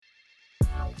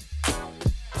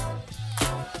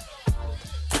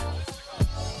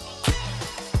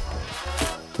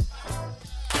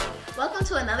Welcome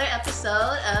to another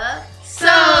episode of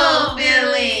Soul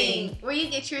Filling, where you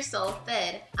get your soul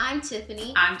fed. I'm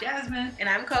Tiffany. I'm Jasmine. And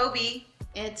I'm Kobe.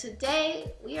 And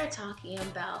today we are talking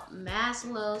about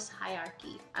Maslow's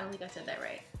hierarchy. I don't think I said that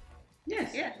right.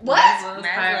 Yes. Yeah. What? Maslow's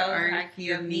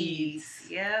hierarchy of needs.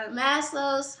 Yeah.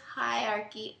 Maslow's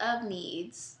hierarchy of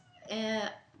needs. And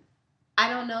I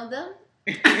don't know them.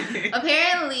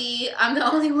 Apparently, I'm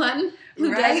the only one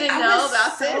who doesn't know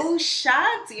about this. I was so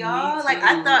shocked, y'all. Me Like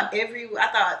too. I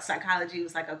thought psychology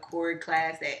was like a core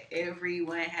class that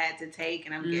everyone had to take,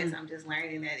 and I'm just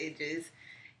learning that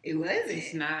it wasn't.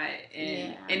 It's not.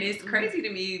 And Yeah. it's crazy to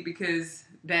me because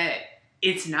that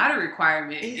it's not a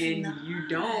requirement. It's and not. you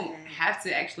don't have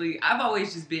to actually. I've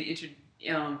always just been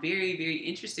very, very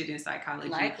interested in psychology.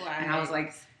 Likewise. And I was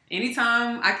like,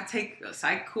 anytime I could take a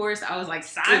psych course, I was like,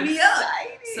 sign me up.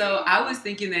 So I was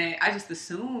thinking that I just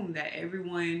assumed that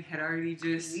everyone had already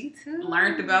just Me too.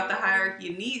 learned about the hierarchy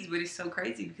of needs, but it's so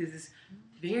crazy because it's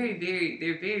they're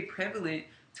very prevalent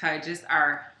to just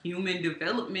our human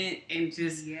development and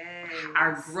just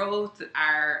our growth,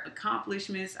 our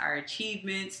accomplishments, our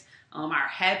achievements, our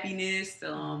happiness,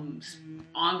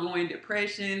 ongoing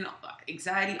depression,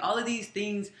 anxiety. All of these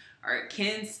things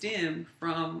can stem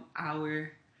from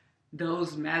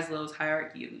those Maslow's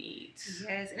hierarchy of needs.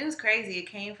 Yes, and it was crazy. It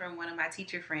came from one of my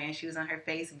teacher friends. She was on her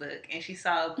Facebook, and she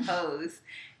saw a post,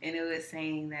 and it was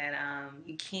saying that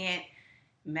you can't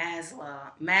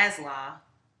Maslow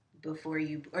before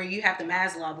you, or you have to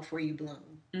Maslow before you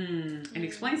bloom. And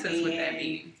explain to us what that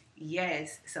means.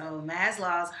 Yes, so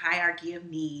Maslow's hierarchy of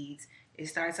needs, it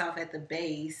starts off at the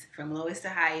base, from lowest to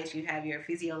highest. You have your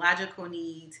physiological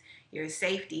needs, your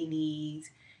safety needs,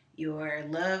 your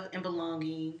love and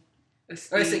belonging,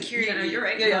 or security. Yeah, no, you're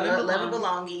right. Love and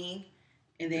belonging,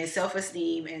 and then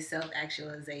self-esteem and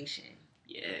self-actualization.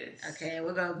 Yes. Okay,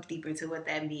 we'll go deeper into what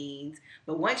that means.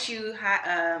 But once you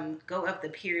go up the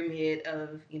pyramid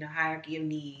of hierarchy of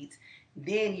needs,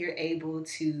 then you're able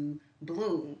to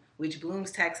bloom, which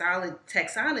Bloom's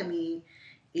taxonomy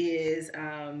is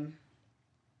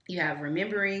you have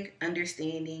remembering,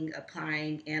 understanding,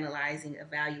 applying, analyzing,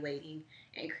 evaluating,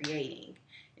 and creating.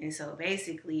 And so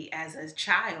basically, as a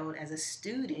child, as a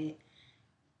student,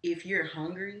 if you're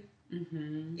hungry,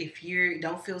 if you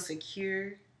don't feel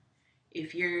secure,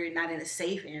 if you're not in a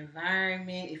safe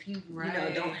environment, if you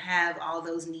don't have all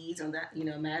those needs on that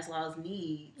Maslow's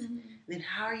needs, then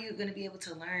how are you going to be able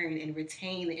to learn and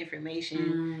retain the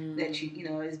information that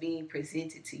is being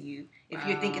presented to you? If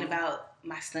you're thinking about,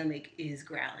 my stomach is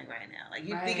growling right now, like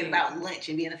you're thinking about lunch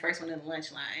and being the first one in the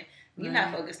lunch line, you're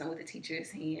not focused on what the teacher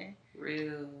is saying.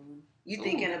 Real. You're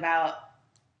thinking about,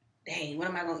 dang, what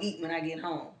am I going to eat when I get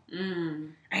home?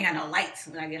 I ain't got no lights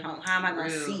when I get home. How am I going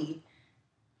to see?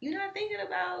 You're not thinking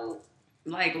about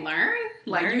learn?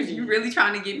 Like you really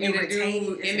trying to get me to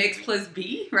do MX plus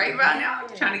B right now?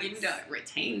 You're trying to get me to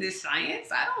retain this science?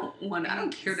 I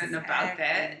don't care nothing about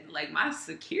that. Like my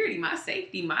security, my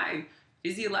safety, my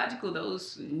physiological,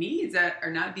 those needs that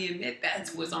are not being met,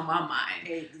 that's what's on my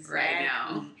mind right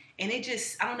now. And it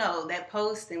just, I don't know, that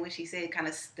post and what she said kind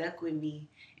of stuck with me.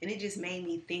 And it just made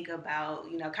me think about,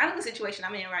 kind of the situation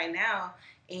I'm in right now.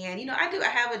 And, I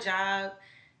have a job,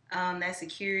 that's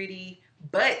security,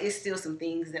 but it's still some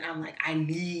things that I'm like, I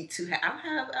need to have.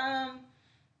 I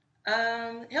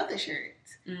have health insurance.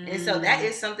 And so that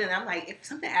is something I'm like, if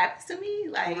something happens to me,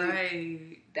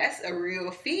 like, that's a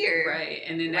real fear. Right.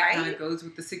 And then that kind of goes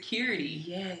with the security.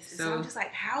 Yes. So I'm just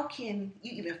like, how can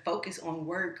you even focus on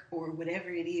work or whatever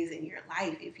it is in your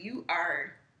life if you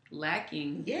are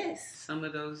lacking some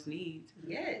of those needs?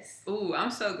 Yes. Ooh,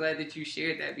 I'm so glad that you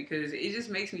shared that because it just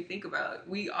makes me think about,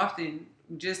 we often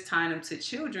just tie them to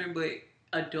children, but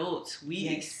adults, we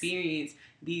experience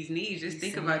these needs. Just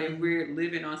think about it. We're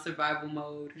living on survival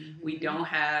mode. We don't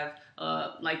have,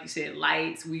 like you said,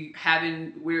 lights.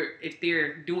 If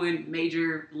they're doing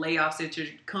major layoffs at your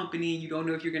company, you don't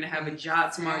know if you're going to have a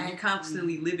job tomorrow. You're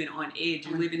constantly living on edge.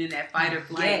 You're living in that fight or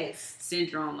flight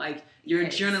syndrome. Like your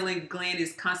adrenaline gland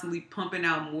is constantly pumping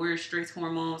out more stress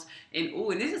hormones. And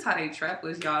this is how they trap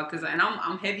us, y'all.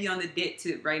 I'm heavy on the debt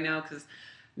tip right now because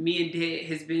me and debt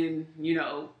has been,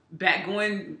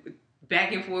 going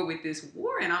back and forth with this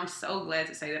war, and I'm so glad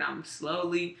to say that I'm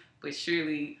slowly but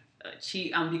surely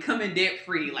I'm becoming debt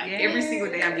free. Like every single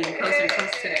day I'm getting closer and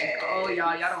closer to that goal,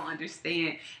 y'all. Y'all don't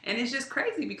understand. And it's just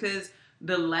crazy because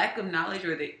the lack of knowledge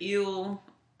or the ill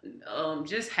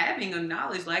just having of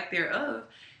knowledge, lack thereof,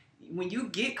 when you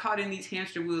get caught in these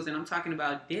hamster wheels, and I'm talking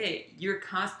about debt, you're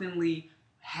constantly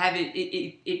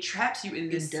it traps you in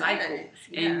this cycle.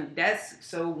 And that's,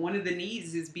 so one of the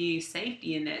needs is being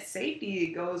safety, and that safety,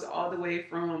 it goes all the way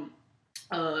from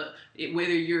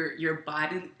whether your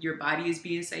body is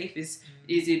being safe, is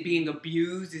it being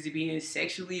abused, is it being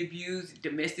sexually abused,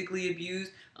 domestically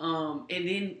abused, and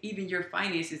then even your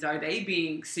finances, are they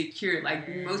being secure? Like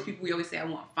most people, we always say, I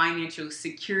want financial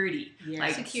security,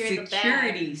 like secure the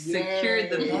bag,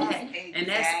 and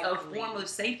that's a form of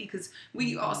safety, because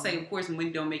we all say, of course,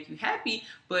 money don't make you happy,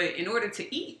 but in order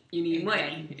to eat, you need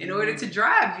money. In order to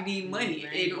drive, you need money.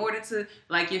 In order to,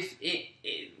 like, if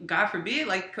God forbid,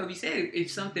 like Kobe said, if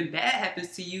something bad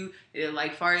happens to you,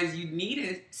 like far as you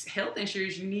need health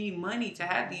insurance, you need money to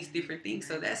have these different things.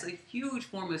 So that's a huge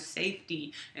form of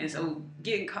safety. And so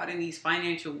getting caught in these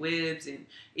financial webs, and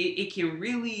it can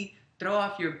really throw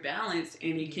off your balance,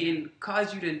 and it can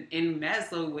cause you to, in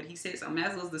Maslow, what he says, so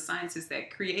Maslow's the scientist that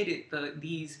created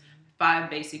these 5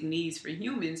 basic needs for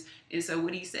humans. And so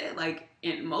what he said, like,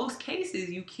 in most cases,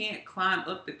 you can't climb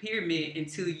up the pyramid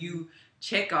until you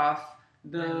check off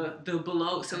the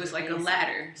below. So it's like a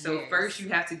ladder. So first you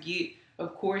have to get,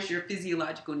 of course, your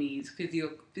physiological needs,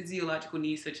 physiological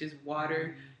needs such as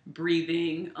water,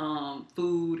 breathing,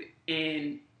 food,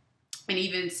 and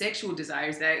even sexual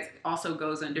desires. That also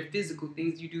goes under physical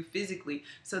things you do physically.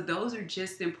 So those are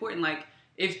just important. Like,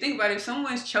 if you think about it, if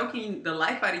someone's choking the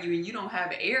life out of you and you don't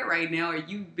have air right now, or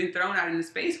you've been thrown out into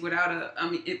space without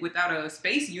a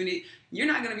space unit, you're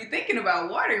not going to be thinking about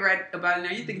water right about it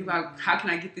now. You're thinking about, how can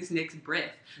I get this next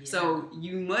breath? Yeah. So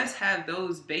you must have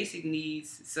those basic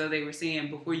needs. So they were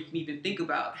saying, before you can even think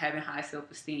about having high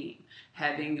self-esteem,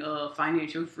 having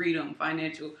financial freedom,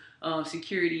 financial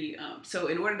security. So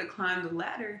in order to climb the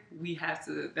ladder, we have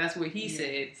to, that's what he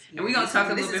said. And we're going to talk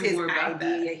a little bit more about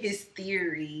that. His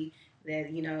theory that,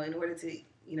 in order to,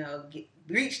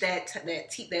 reach that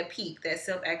peak, that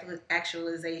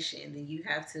self-actualization, then you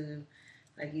have to,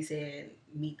 like you said,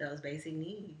 meet those basic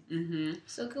needs. Mm-hmm.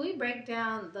 So can we break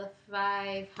down the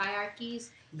 5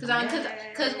 hierarchies?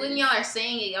 Because when y'all are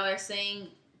saying it, y'all are saying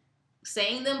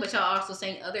them, but y'all also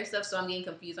saying other stuff. So I'm getting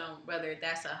confused on whether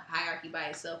that's a hierarchy by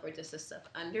itself or just the stuff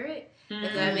under it. Mm-hmm.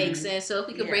 If that makes sense. So if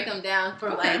we could break them down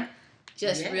from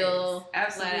real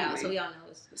flat out, so we all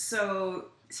know.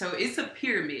 So it's a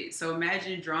pyramid. So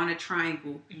imagine drawing a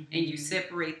triangle, and you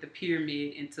separate the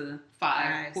pyramid into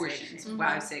 5 portions,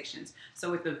 5 sections.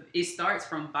 So it starts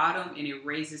from bottom and it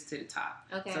raises to the top.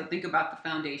 Okay. So think about the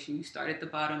foundation. You start at the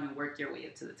bottom and work your way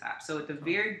up to the top. So at the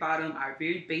very bottom, our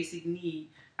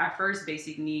first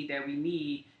basic need that we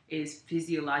need is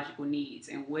physiological needs.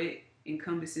 And what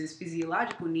encompasses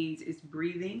physiological needs is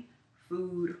breathing,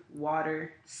 food,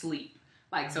 water, sleep.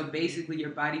 So basically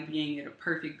your body being at a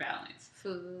perfect balance.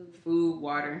 Food,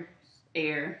 water,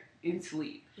 air, and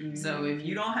sleep. Mm-hmm. So if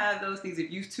you don't have those things,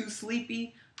 if you're too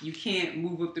sleepy, you can't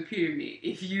move up the pyramid.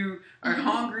 If you are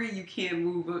hungry, you can't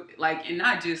move up. And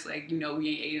not just we ain't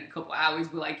ate in a couple hours,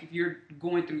 but if you're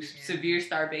going through severe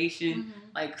starvation,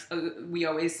 we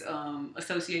always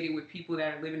associate it with people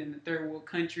that are living in the third world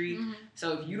country. Mm-hmm.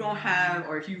 So if you don't have,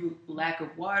 or if you lack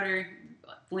of water,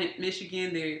 Flint,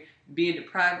 Michigan, they're being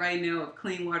deprived right now of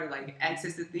clean water,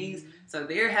 access to things. So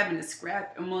they're having to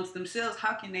scrap amongst themselves.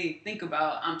 How can they think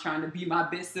about, I'm trying to be my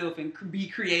best self and be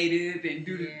creative and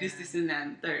do this, and that,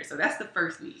 and third. So that's the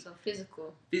first need. So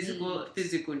physical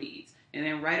needs. And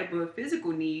then right above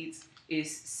physical needs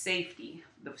is safety,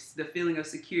 the feeling of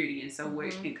security. And so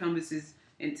what encompasses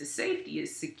into safety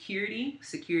is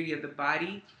security of the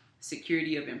body,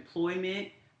 security of employment,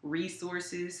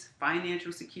 resources,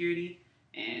 financial security,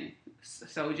 and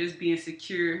so just being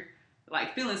secure,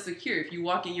 feeling secure. If you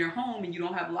walk in your home and you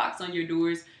don't have locks on your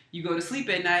doors, you go to sleep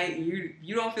at night and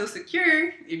you don't feel secure.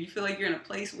 If you feel like you're in a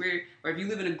place where, or if you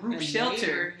live in a group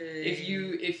shelter, if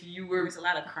you were, there's a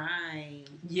lot of crime.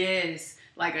 Yes.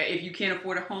 If you can't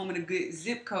afford a home in a good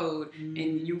zip code,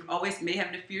 and you always may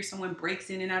have to fear someone breaks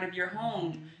in and out of your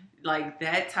home,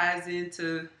 that ties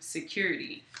into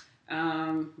security.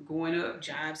 Going up,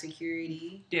 job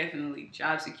security. Definitely,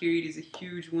 job security is a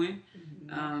huge one.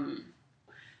 Mm-hmm.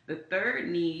 The third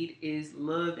need is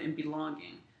love and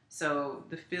belonging. So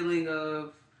the feeling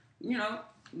of,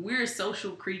 we're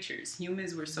social creatures.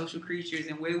 Humans, we're social creatures,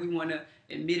 and whether we want to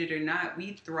admit it or not,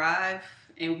 we thrive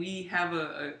and we have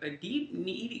a deep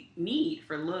need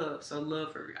for love. So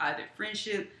love for either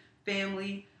friendship,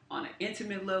 family, on an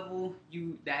intimate level,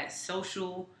 that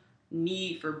social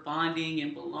need for bonding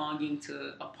and belonging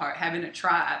to a part, having a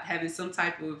tribe, having some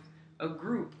type of a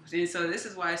group. And so this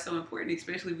is why it's so important,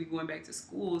 especially if we're going back to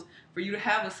schools, for you to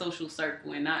have a social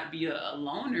circle and not be a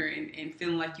loner and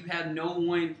feeling like you have no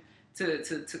one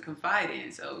to confide in.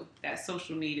 So that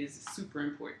social need is super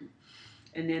important.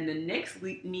 And then the next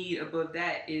need above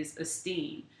that is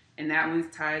esteem. And that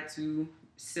one's tied to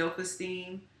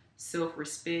self-esteem,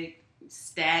 self-respect,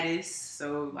 status.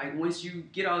 So like once you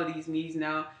get all of these needs,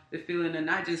 now the feeling of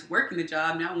not just working the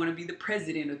job, now I want to be the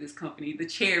president of this company, the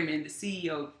chairman, the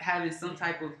CEO, having some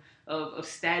type of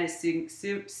status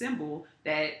symbol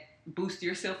that boosts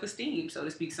your self-esteem, so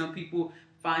to speak. Some people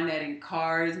find that in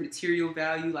cars, material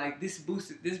value, like this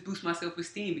boosts my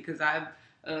self-esteem because I've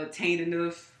attained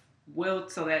enough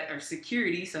wealth or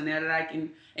security, so now that I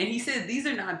can. And he says these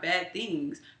are not bad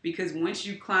things, because once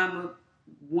you climb up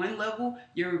one level,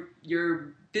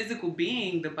 your physical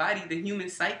being, the body, the human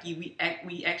psyche,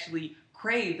 we actually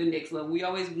crave the next level. We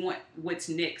always want what's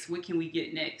next. What can we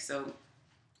get next? So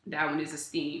that one is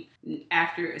esteem.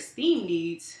 After esteem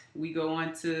needs, we go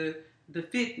on to the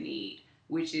fifth need,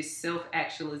 which is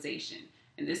self-actualization.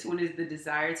 And this one is the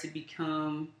desire to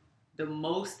become the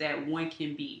most that one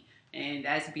can be. And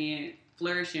that's being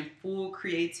flourishing full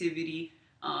creativity,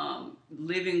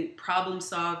 living, problem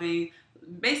solving,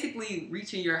 basically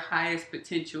reaching your highest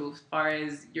potential as far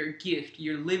as your gift.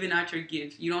 You're living out your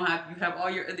gift. You have all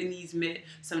your other needs met.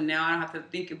 So now I don't have to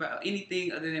think about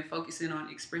anything other than focusing on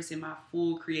expressing my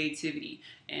full creativity.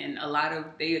 And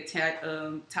they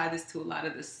tie this to a lot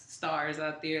of the stars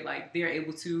out there. Like they're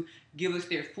able to give us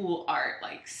their full art,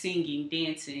 like singing,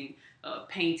 dancing,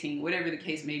 painting, whatever the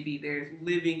case may be. They're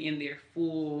living in their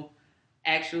full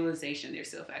actualization, their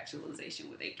self-actualization,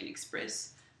 where they can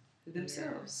express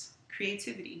themselves. Yeah.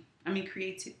 Creatively.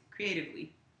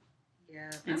 Yeah,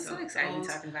 I'm so excited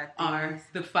talking about these. Are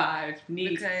the 5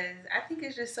 needs. Because I think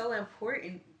it's just so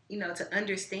important, to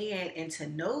understand and to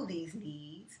know these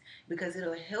needs, because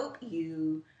it'll help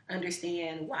you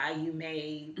understand why you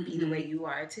may be the way you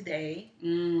are today.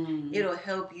 It'll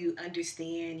help you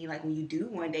understand, like when you do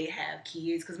one day have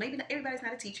kids, because maybe everybody's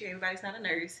not a teacher, everybody's not a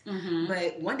nurse,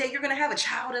 but one day you're going to have a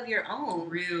child of your own.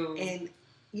 Real. And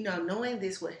knowing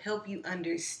this will help you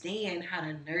understand how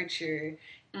to nurture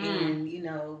and,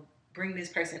 bring this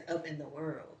person up in the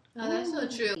world. Oh, that's so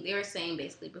true. They were saying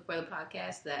basically before the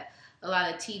podcast that a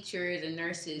lot of teachers and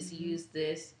nurses use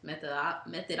this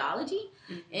methodology.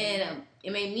 And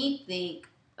it made me think,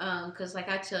 because like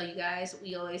I tell you guys,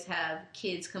 we always have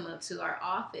kids come up to our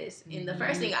office. And the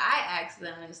first thing I ask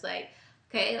them is like,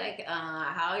 okay, like,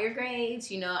 how are your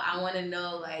grades? I want to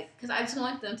know, like, because I just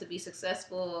want them to be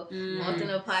successful. I want them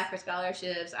to apply for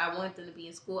scholarships. I want them to be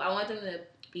in school. I want them to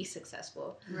be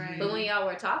successful. Right. But when y'all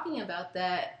were talking about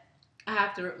that, I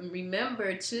have to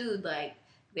remember, too, like,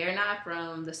 they're not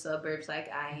from the suburbs like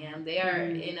I am. They are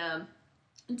in a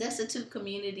destitute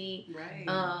community. Right.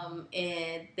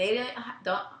 And they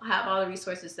don't have all the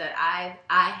resources that I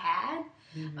had.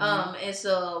 And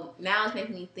so now it's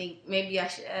making me think maybe I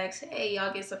should ask, hey,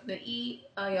 y'all get something to eat?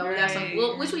 We got some,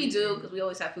 which we do, because we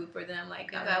always have food for them.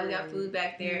 Like, we got food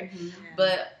back there.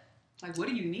 But like, what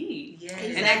do you need? Yeah,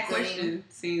 exactly. And that question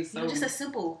seems so just a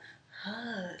simple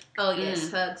hug. Oh yes,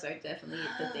 hugs are definitely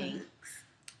the thing.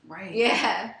 Right.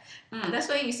 Yeah. That's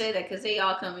why you say that, because they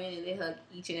all come in and they hug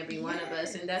each and every one of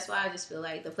us, and that's why I just feel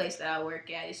like the place that I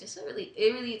work at is just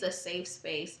it really is a safe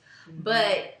space.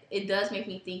 But it does make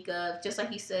me think of, just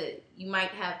like you said, you might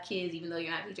have kids even though you're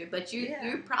not a teacher, but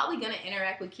you're probably going to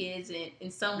interact with kids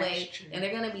in some way, and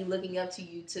they're going to be looking up to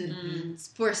you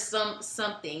for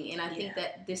something, and I think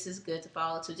that this is good to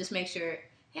follow, to just make sure,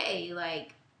 hey,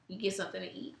 like, you get something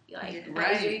to eat, like,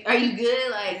 are you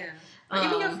good, like. Or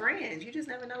even your friends, you just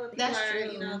never know what people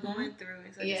are, going through,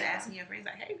 and so just asking your friends,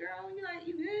 like, hey girl,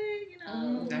 you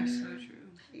good, That's so true.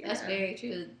 Yeah. That's very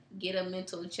true. Get a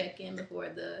mental check-in before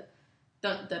the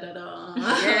dun da da da. You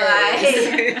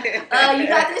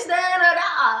got this done or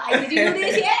not? Like, did you do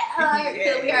this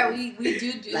yet? We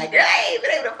do. Like, girl, I ain't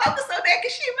been able to focus on that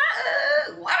because my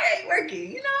water ain't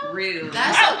working. Real.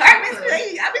 That's my apartments.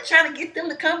 I've been trying to get them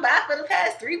to come by for the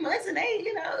past 3 months, and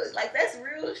they, like, that's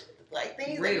real. Like,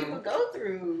 things that people go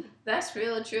through. That's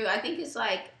real true. I think it's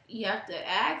like you have to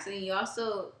ask, and you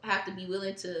also have to be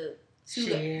willing to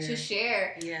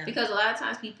share. Yeah. Because a lot of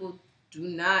times people do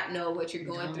not know what you're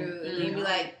going through, and they be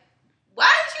like, "Why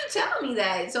didn't you tell me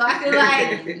that?" So I feel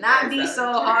like not be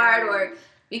so hard, or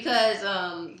because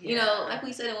like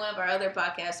we said in one of our other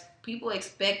podcasts, people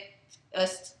expect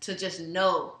us to just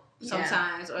know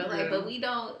sometimes, or like, but we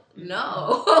don't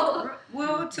know.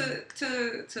 Well, to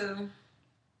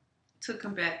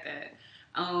combat that,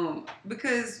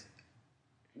 because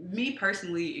me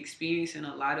personally experiencing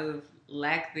a lot of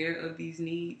lack there of these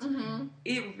needs,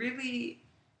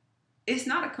 it's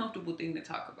not a comfortable thing to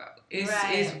talk about.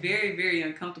 It's very, very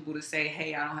uncomfortable to say,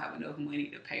 hey, I don't have enough money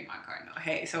to pay my car note.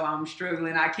 Hey, so I'm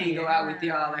struggling, I can't go out with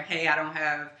y'all. Or hey, I don't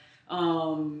have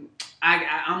I'm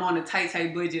on a tight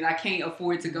budget. I can't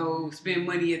afford to go spend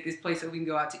money at this place so we can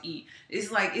go out to eat.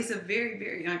 It's like, it's a very,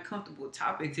 very uncomfortable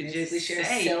topic to just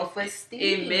say. Self-esteem.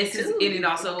 It messes, too. and it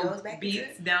also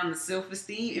beats down the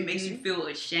self-esteem. It makes you feel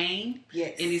ashamed.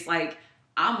 Yes. And it's like,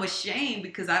 I'm ashamed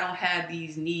because I don't have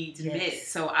these needs met.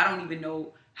 So I don't even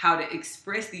know how to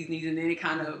express these needs, and then it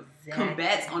kind of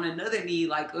combats on another need,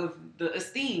 like of the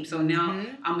esteem. So now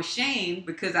I'm ashamed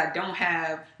because I don't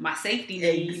have my safety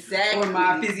needs or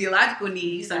my physiological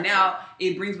needs. So now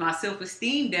it brings my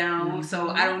self-esteem down. So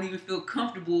I don't even feel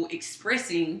comfortable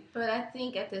expressing. But I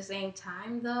think at the same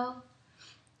time, though,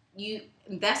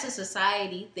 that's a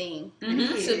society thing, to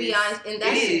be honest,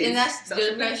 and that's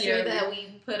the pressure that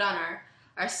we put on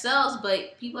ourselves.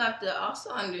 But people have to also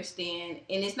understand,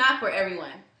 and it's not for everyone.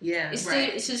 Yeah,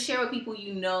 it's to share with people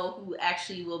who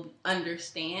actually will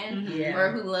understand,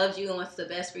 or who loves you and wants the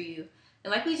best for you.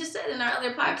 And like we just said in our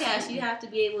other podcast, you have to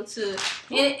be able to, and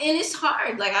it's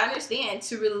hard. Like, I understand,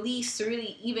 to really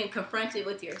even confront it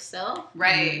with yourself,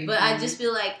 right? But I just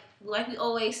feel like we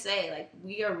always say, like,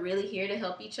 we are really here to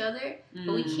help each other,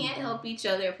 but we can't help each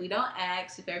other if we don't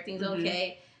ask if everything's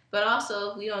okay. But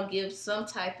also if we don't give some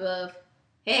type of,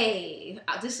 hey,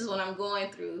 this is what I'm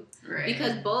going through,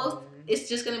 because it's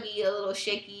just going to be a little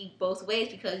shaky both ways,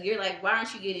 because you're like, why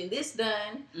aren't you getting this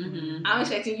done? I'm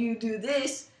expecting you to do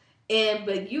this,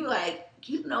 but you like,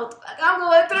 you know what I'm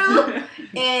going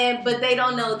through, but they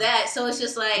don't know that. So it's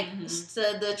just like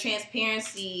the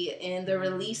transparency and the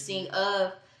releasing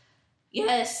of,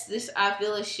 yes, I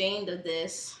feel ashamed of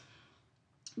this,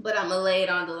 but I'm going to lay it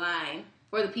on the line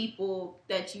for the people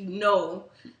that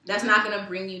that's not going to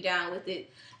bring you down with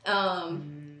it.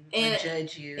 And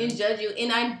judge you.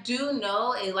 And I do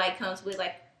know it, like, comes with,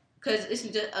 like, because it's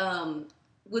just,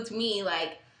 with me,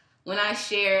 like, when I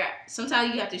share,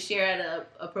 sometimes you have to share at an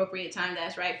appropriate time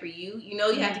that's right for you. You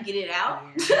have to get it out.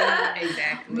 Yeah,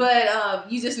 exactly.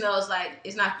 But you just know it's like,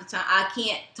 it's not the time. I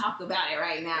can't talk about it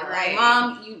right now. Right. Like,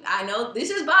 Mom, I know this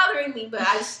is bothering me, but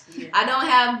I don't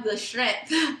have the strength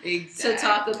to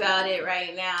talk about it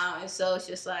right now. And so it's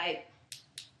just like,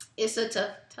 it's a tough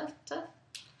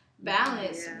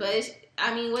balance. Yeah. But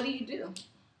what do you do?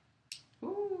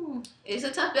 Ooh. It's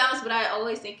a tough balance, but I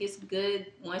always think it's good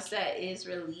once that is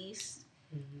released.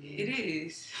 It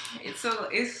is.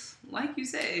 It's like you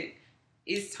said,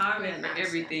 it's timing for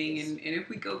everything. And if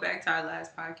we go back to our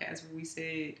last podcast where we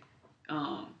said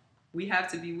we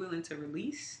have to be willing to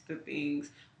release the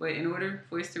things, but in order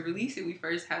for us to release it, we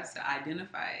first have to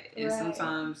identify it. And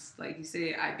sometimes, like you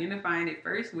said, identifying it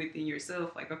first within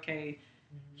yourself, like, okay,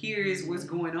 here is what's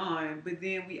going on. But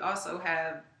then we also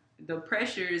have the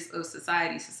pressures of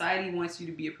society. Society wants you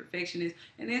to be a perfectionist,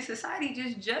 and then society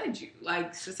just judge you.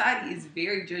 Like, society is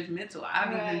very judgmental.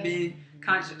 I've even been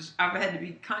conscious. I've had to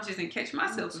be conscious and catch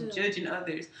myself of judging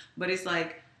others. But it's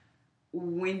like,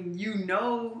 when you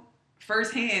know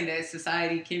firsthand that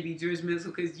society can be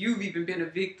judgmental because you've even been a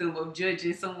victim of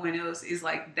judging someone else, it's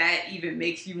like that even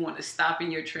makes you want to stop in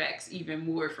your tracks even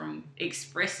more from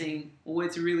expressing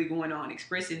what's really going on,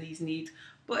 expressing these needs.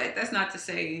 But that's not to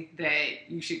say that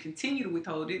you should continue to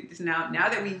withhold it. Now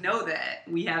that we know that,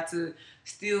 we have to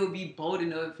still be bold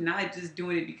enough, not just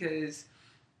doing it because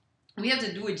we have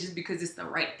to do it just because it's the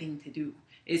right thing to do.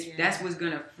 That's what's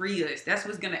going to free us. That's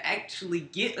what's going to actually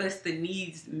get us the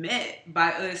needs met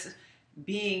by us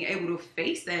being able to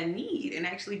face that need and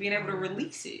actually being able to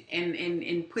release it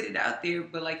and put it out there.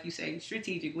 But like you say,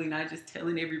 strategically, not just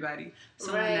telling everybody,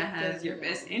 someone that has your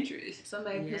best interest.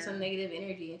 Somebody put some negative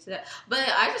energy into that. But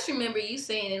I just remember you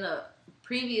saying in a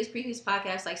previous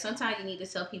podcast, like, sometimes you need to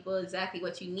tell people exactly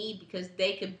what you need because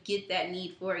they could get that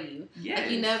need for you. Yes.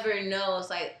 Like, you never know. It's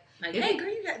like, hey, girl,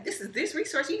 you got this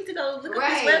resource. You need to go look up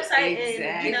this website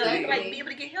and be able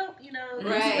to get help.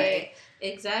 Right.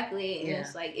 Exactly. And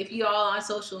it's like, if you all on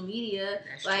social media,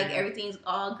 that's like true. Everything's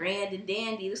all grand and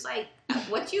dandy. It's like,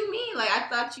 what you mean? Like, I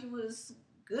thought you was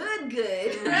good.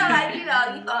 Like, you going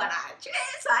on a trip,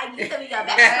 like, you could be your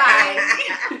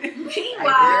best friend.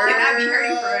 Meanwhile, can I be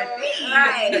hurting for a thing?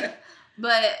 Right.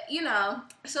 But,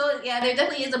 so yeah, there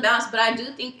definitely is a balance, but I do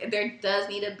think there does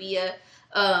need to be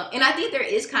and I think there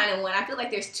is kind of one. I feel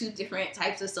like there's two different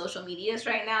types of social medias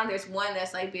right now. There's one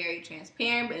that's like very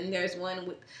transparent, and there's one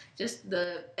with just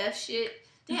the F shit.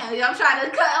 Damn, I was trying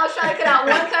to cut out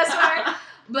one cuss word.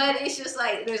 But it's just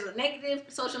like, there's a negative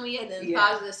social media and then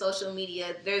positive social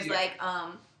media. There's like,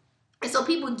 and so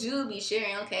people do be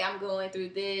sharing, okay, I'm going through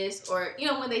this, or,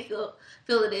 when they feel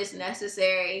it is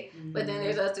necessary. Mm-hmm. But then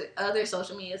there's other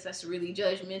social medias that's really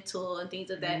judgmental and things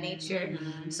of that nature.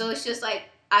 So it's just like,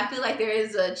 I feel like there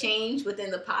is a change within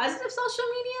the positive social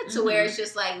media to where it's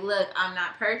just like, look, I'm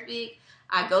not perfect.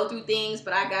 I go through things,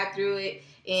 but I got through it,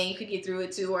 and you could get through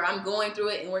it too, or I'm going through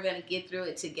it, and we're gonna get through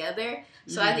it together.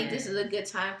 So I think this is a good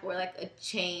time for like a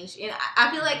change, and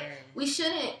I feel like we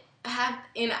shouldn't have,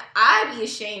 and I'd be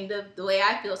ashamed of the way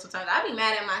I feel sometimes. I'd be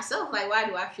mad at myself, like, why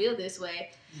do I feel this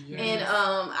way? And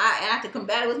I have to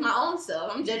combat it with my own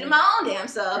self. I'm judging my own damn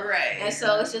self, right? And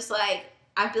so it's just like,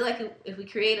 I feel like if we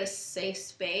create a safe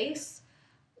space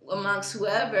amongst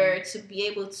whoever to be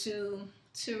able to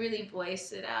really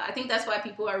voice it out. I think that's why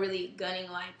people are really gunning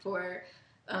like for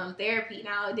therapy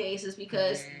nowadays, is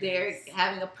because they're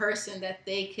having a person that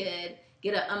they could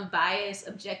get an unbiased,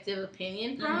 objective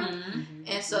opinion from.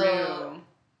 And so,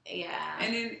 yeah.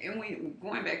 And then, and when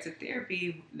going back to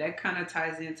therapy, that kind of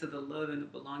ties into the love and the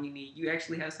belonging need. You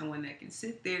actually have someone that can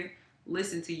sit there,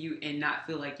 listen to you, and not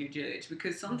feel like you're judged.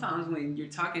 Because sometimes when you're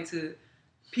talking to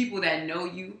people that know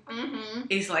you,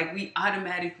 it's like we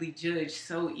automatically judge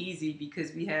so easy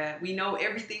because we know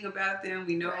everything about them.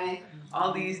 We know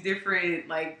all these different,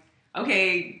 like,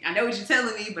 okay, I know what you're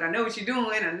telling me, but I know what you're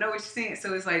doing. I know what you're saying.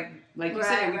 So it's like you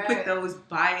said, we put those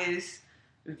biased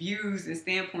views and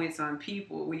standpoints on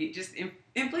people. We just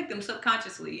inflict them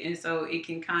subconsciously. And so it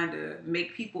can kind of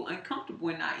make people uncomfortable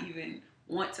and not even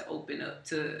want to open up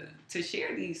to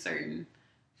share these certain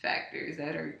factors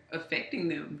that are affecting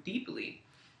them deeply.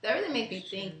 That really makes me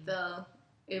think, though.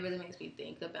 It really makes me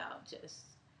think about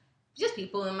just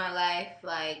people in my life.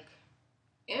 Like,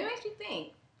 it makes me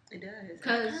think. It does.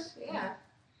 Because,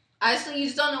 honestly, you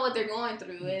just don't know what they're going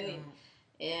through.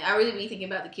 And I really be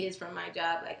thinking about the kids from my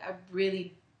job. Like, I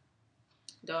really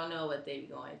don't know what they're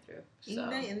going through. So.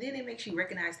 And then it makes you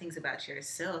recognize things about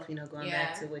yourself, going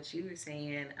back to what you were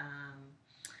saying,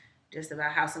 just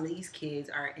about how some of these kids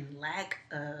are in lack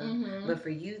of, but for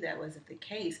you, that wasn't the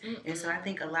case. And so I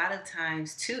think a lot of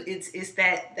times, too, it's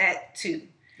that too.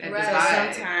 Right.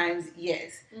 So sometimes,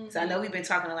 yes. So I know we've been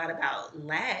talking a lot about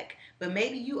lack, but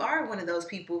maybe you are one of those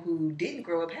people who didn't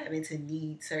grow up having to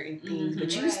need certain things,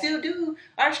 but you still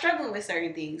are struggling with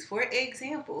certain things. For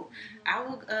example, I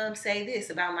will say this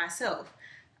about myself.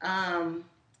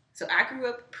 So I grew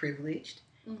up privileged,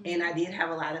 and I did have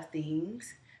a lot of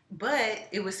things, but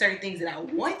it was certain things that I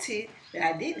wanted that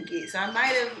I didn't get. So I might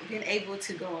have been able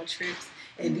to go on trips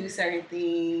and do certain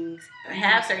things, or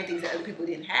have certain things that other people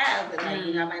didn't have, but like,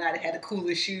 I might not have had the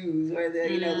coolest shoes or the,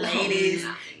 latest,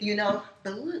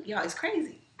 but look, y'all, it's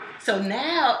crazy. So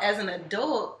now, as an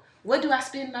adult, what do I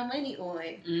spend my money on?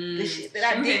 The shit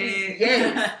that I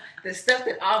didn't, the stuff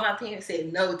that all my parents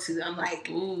said no to. I'm like,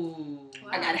 ooh,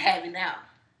 I gotta have it now.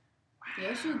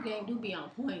 Your shoe game do be on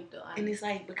point, though. And it's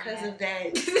like, because of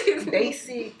that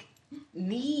basic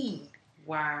need.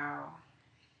 Wow.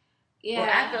 Yeah, well,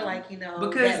 I feel like,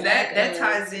 because that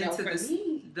ties into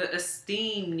the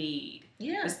esteem need.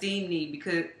 Yeah. Esteem need,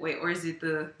 because, or is it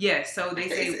so they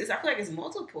say. I feel like it's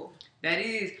multiple. That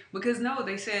is, because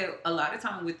they said a lot of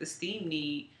time with esteem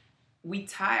need, we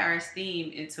tie our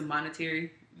esteem into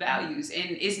monetary values.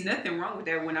 And it's nothing wrong with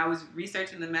that. When I was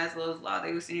researching the Maslow's Law,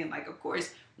 they were saying, like, of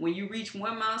course, when you reach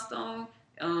one milestone,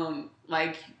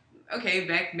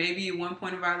 back maybe at one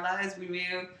point of our lives, we may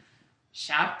have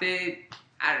shopped at,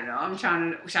 I don't know, I'm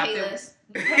trying to shop at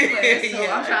Payless.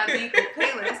 So I'm trying to think of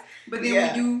Payless. But then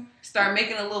when you start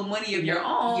making a little money of your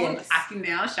own, I can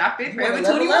now shop at Forever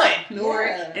 21.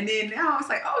 And then now it's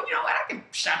like, oh, you know what? I can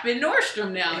shop at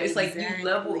Nordstrom now. It's like you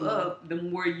level up the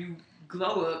more you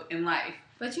glow up in life.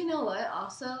 But you know what?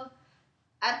 Also,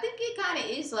 I think it kind of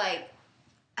is like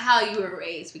how you were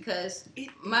raised, because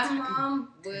my mom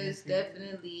was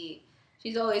definitely,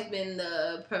 she's always been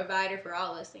the provider for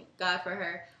all of us. Thank God for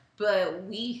her. But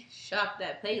we shopped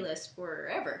at Payless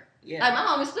forever. Yeah. Like, my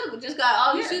mom still just got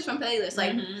all these shoes from Payless.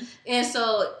 Like, and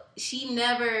so she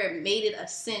never made it a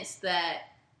sense that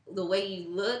the way you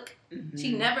look,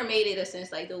 she never made it a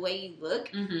sense like the way you look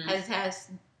has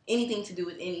anything to do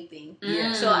with anything.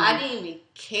 Yeah. So I didn't even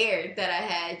care that I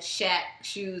had Shaq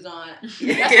shoes on. That's why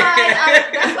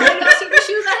I know see the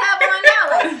shoes I have on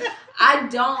now. Like, I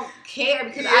don't care,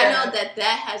 because I know that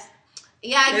has.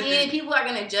 Yeah, again, people are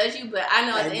gonna judge you, but I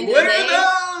know at the end of the day,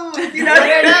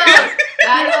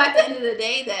 I know at the end of the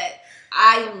day that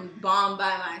I am bombed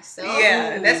by myself.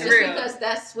 Yeah, that's just real. Because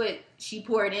that's what she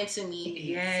poured into me.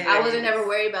 Yes. I wasn't ever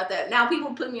worried about that. Now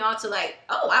people put me on to like,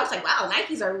 I was like, wow,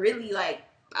 Nikes are really like,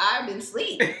 I've been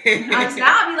asleep.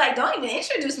 Now I'll be like, don't even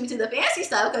introduce me to the fancy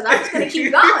stuff, because I'm just gonna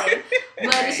keep going.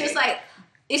 But it's just like,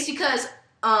 it's because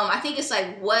I think it's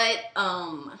like what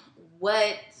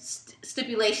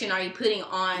stipulation are you putting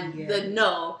on the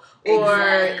no, or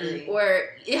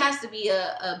it has to be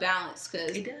a balance,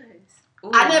 because it does.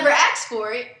 I never asked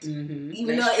for it,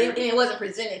 even though it wasn't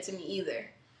presented to me either.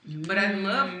 But I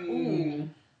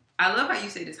I love how you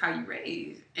said it's how you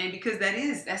raise, and because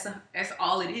that's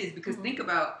all it is. Because think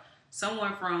about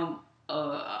someone from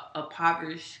a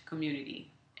impoverished community,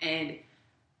 and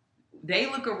they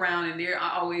look around and they're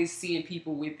always seeing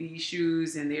people with these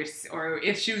shoes, and or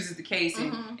if shoes is the case,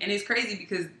 and it's crazy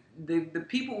because the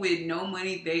people with no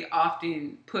money, they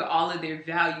often put all of their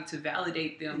value to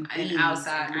validate them in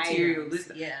outside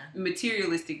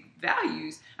materialistic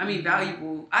values. I mean,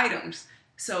 valuable items.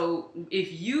 So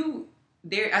if you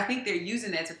I think they're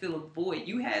using that to fill a void.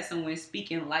 You had someone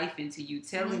speaking life into you,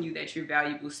 telling you that you're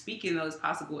valuable, speaking those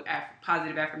possible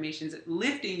positive affirmations,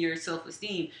 lifting your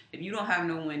self-esteem. If you don't have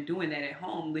no one doing that at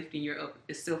home, lifting your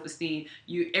self-esteem,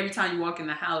 every time you walk in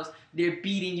the house, they're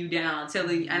beating you down,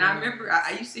 telling you. And I remember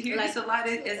I used to hear this a lot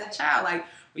as a child, like,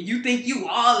 you think you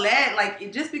all that,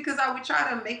 like, just because I would try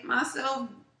to make myself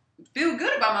feel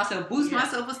good about myself, boost my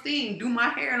self-esteem, do my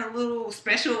hair in a little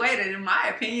special way that, in my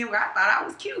opinion, where I thought I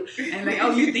was cute. And like,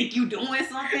 oh, you think you doing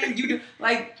something? You do,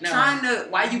 like, trying to,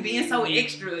 why you being so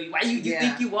extra? Why you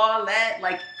think you all that?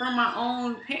 Like, from my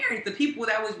own parents, the people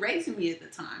that was raising me at the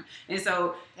time. And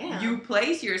so you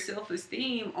place your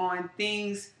self-esteem on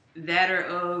things that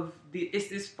are it's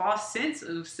this false sense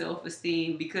of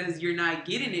self-esteem because you're not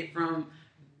getting it from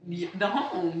the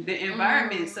home, the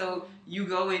environment. So you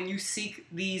go and you seek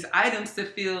these items to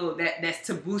feel that's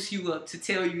to boost you up, to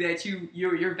tell you that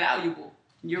you're valuable,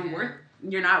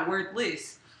 you're not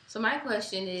worthless. So my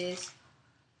question is,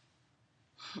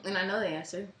 and I know the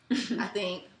answer, I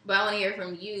think, but I want to hear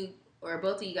from you or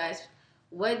both of you guys.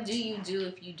 What do you do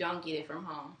if you don't get it from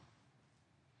home?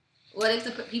 What if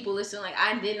the people listen like,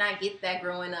 I did not get that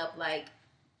growing up, like,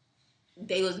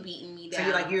 they was beating me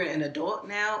down. So you're an adult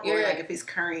now, or like if it's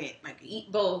current, like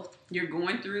both. You're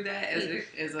going through that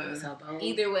as a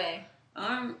either way.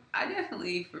 I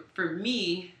definitely for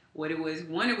me, what it was,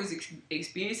 one, it was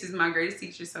experience is my greatest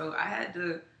teacher. So I had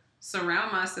to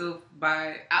surround myself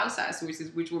by outside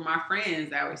sources, which were my friends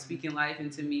that were speaking life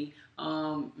into me.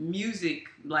 Music,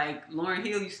 like Lauryn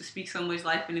Hill used to speak so much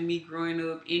life into me growing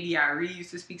up. India.Arie used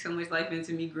to speak so much life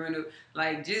into me growing up.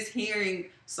 Like, just hearing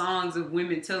songs of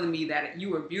women telling me that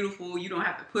you are beautiful, you don't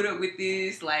have to put up with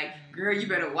this. Like, girl, you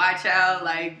better watch out.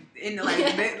 Like,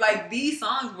 like these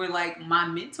songs were like my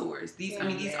mentors. These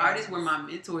artists were my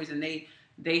mentors, and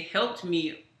they helped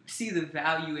me see the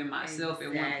value in myself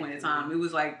at one point in time. It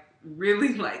was like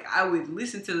really like I would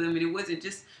listen to them, and it wasn't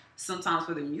just sometimes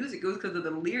for the music. It was because of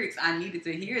the lyrics. I needed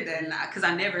to hear that, because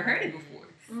I never heard it before.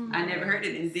 I never heard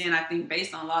it, and then I think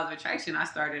based on laws of attraction, I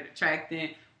started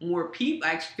attracting more people,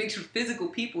 like physical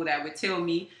people that would tell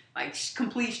me, like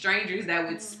complete strangers that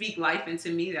would speak life into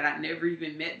me that I never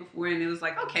even met before. And it was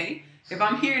like, okay, if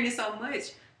I'm hearing it so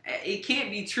much, it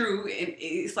can't be true. And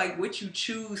it's like what you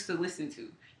choose to listen to.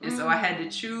 And so I had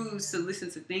to choose to listen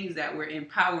to things that were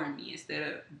empowering me instead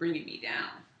of bringing me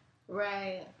down.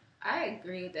 Right. I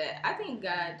agree with that. I think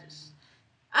God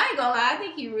I ain't gonna lie, I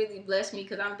think he really blessed me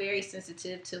because I'm very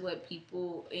sensitive to what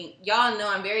people, y'all know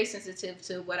I'm very sensitive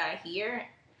to what I hear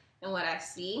and what I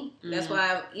see. That's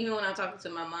why even when I'm talking to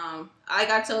my mom,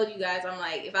 like I told you guys, I'm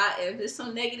like, if it's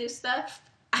some negative stuff,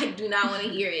 I do not want to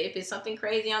hear it. If it's something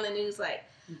crazy on the news, like,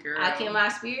 girl, my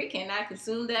spirit cannot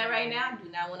consume that right now. I do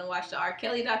not want to watch the R.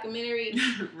 Kelly documentary.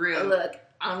 Real. Look,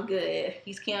 I'm good.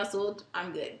 He's canceled.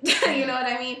 I'm good. You know what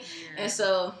I mean? Yeah. And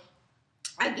so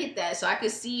I get that. So I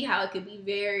could see how it could be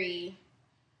very,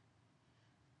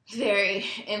 very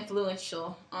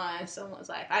influential on someone's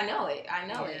life. I know it. I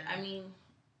know it. I mean,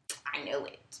 I know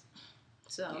it.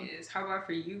 So yes. How about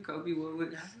for you, Kobe? What would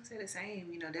I was gonna say the same.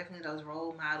 You know, definitely those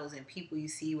role models and people you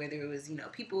see, whether it was, you know,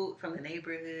 people from the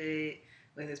neighborhood,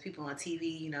 whether it's people on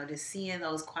TV, you know, just seeing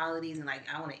those qualities and like,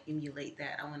 I want to emulate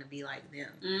that. I want to be like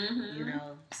them. You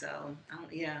know, so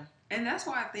And that's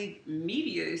why I think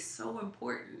media is so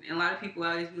important. And a lot of people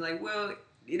always be like, well,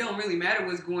 it don't really matter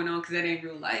what's going on because that ain't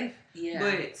real life. Yeah.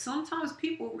 But sometimes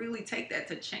people really take that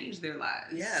to change their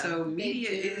lives. Yeah. So media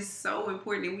is so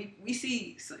important. And we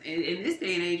see, in this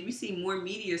day and age, we see more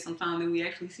media sometimes than we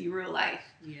actually see real life.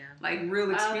 Yeah. Like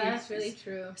real experiences. That's really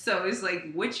true. So it's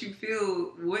like what you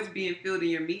feel, what's being filled in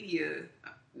your media.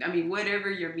 I mean, whatever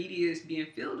your media is being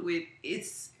filled with,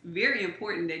 it's very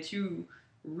important that you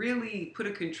really put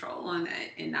a control on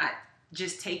that and not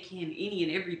just take in any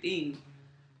and everything.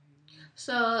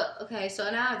 So, okay,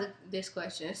 so now I have this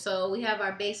question. So we have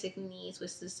our basic needs,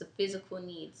 which is the physical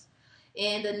needs.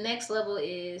 And the next level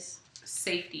is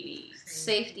safety needs.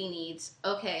 Safety needs.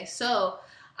 Okay, so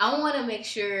I want to make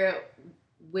sure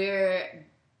we're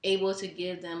able to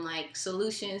give them like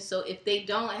solutions. So if they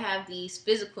don't have these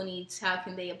physical needs, how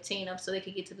can they obtain them so they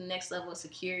can get to the next level of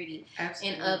security?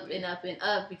 Absolutely. And up and up and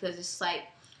up? Because it's like,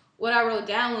 what I wrote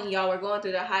down when y'all were going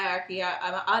through the hierarchy,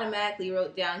 I automatically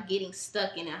wrote down getting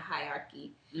stuck in a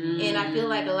hierarchy. And I feel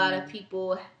like a lot of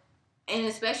people, and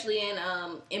especially in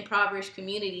impoverished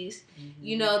communities,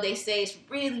 you know, they say it's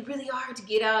really, really hard to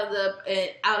get out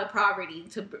of poverty,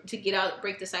 to get out,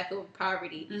 break the cycle of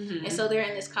poverty. And so they're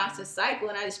in this constant cycle,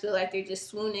 and I just feel like they're just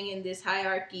swooning in this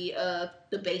hierarchy of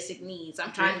the basic needs.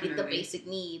 I'm trying to get the basic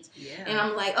needs, and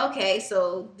I'm like, okay,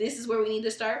 so this is where we need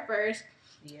to start first.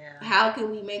 How can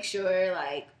we make sure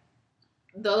like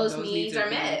those needs are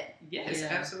met? Yes,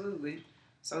 absolutely.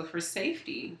 So for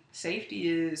safety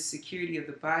is security of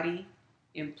the body,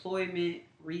 employment,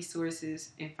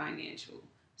 resources, and financial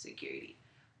security.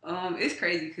 It's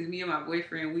crazy because me and my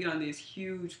boyfriend, we on this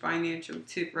huge financial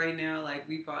tip right now. Like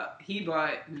he bought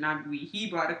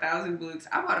 1,000 books.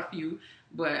 I bought a few,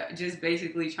 but just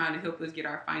basically trying to help us get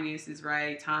our finances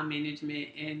right, time management,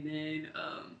 and then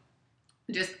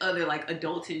just other like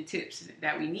adulting tips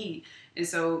that we need. And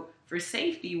so for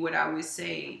safety, what I would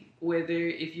say, whether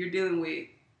if you're dealing with,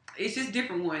 it's just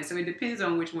different ones. So it depends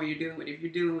on which one you're dealing with. If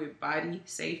you're dealing with body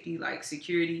safety, like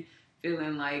security,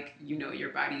 feeling like, you know, your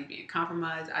body's being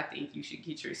compromised, I think you should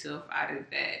get yourself out of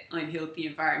that unhealthy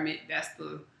environment. That's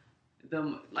the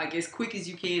like as quick as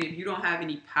you can. If you don't have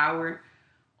any power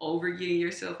over getting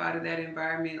yourself out of that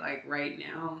environment, like right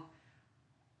now,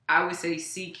 I would say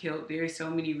seek help. There are so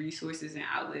many resources and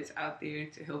outlets out there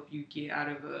to help you get out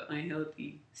of an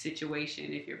unhealthy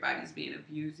situation if your body's being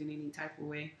abused in any type of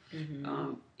way.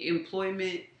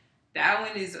 Employment, that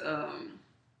one is,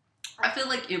 I feel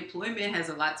like employment has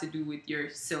a lot to do with your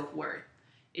self-worth.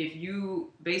 If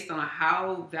you, based on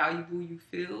how valuable you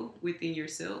feel within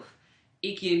yourself,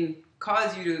 it can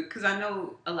cause you to, because I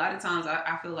know a lot of times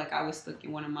I feel like I was stuck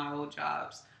in one of my old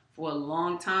jobs for a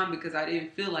long time because I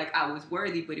didn't feel like I was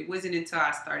worthy. But it wasn't until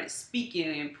I started speaking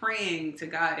and praying to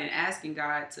God and asking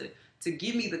God to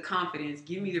give me the confidence,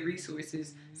 give me the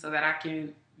resources so that I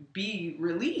can be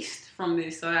released from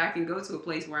this, so that I can go to a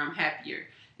place where I'm happier.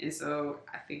 And so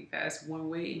I think that's one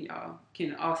way, and y'all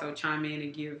can also chime in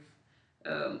and give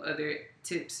other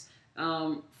tips.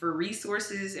 For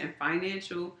resources and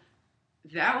financial,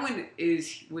 that one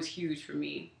was huge for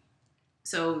me.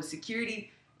 So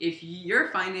security, if your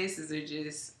finances are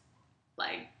just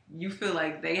like, you feel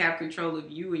like they have control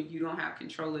of you and you don't have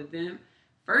control of them,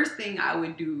 first thing I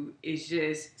would do is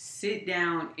just sit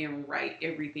down and write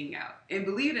everything out. And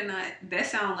believe it or not, that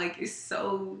sounds like it's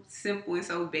so simple and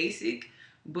so basic,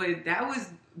 but that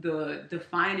was the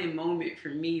defining moment for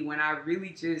me when I really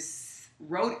just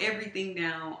wrote everything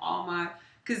down,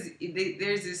 because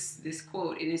there's this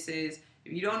quote, and it says,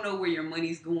 if you don't know where your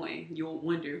money's going, you'll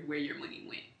wonder where your money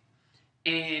went.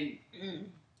 And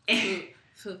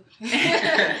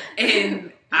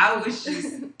I was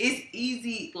just, it's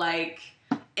easy, like,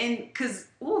 and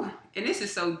this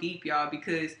is so deep, y'all,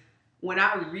 because when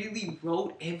I really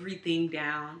wrote everything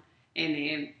down and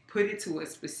then put it to a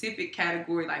specific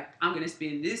category, like I'm going to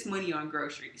spend this money on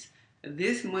groceries,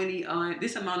 this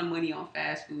amount of money on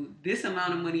fast food, this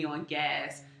amount of money on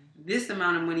gas, this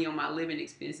amount of money on my living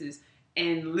expenses.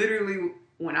 And literally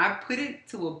when I put it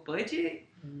to a budget,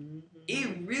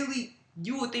 it really,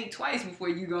 you will think twice before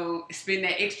you go spend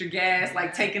that extra gas,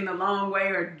 like taking the long way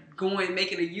or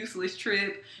making a useless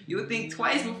trip. You'll think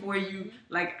twice before you,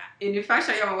 like, and if I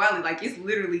show y'all my wallet, like, it's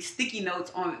literally sticky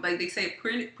notes on, like they say,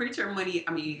 print your money.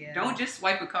 I mean, don't just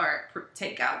swipe a card.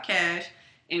 Take out cash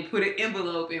and put an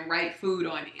envelope and write food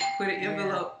on it. Put an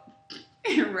envelope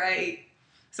and write.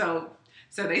 So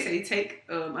they say take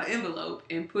an envelope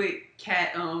and put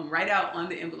write out on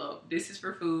the envelope, this is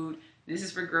for food, this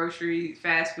is for groceries,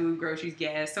 fast food, groceries,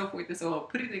 gas, so forth and so on.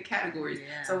 Put it in categories.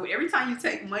 Yeah. So every time you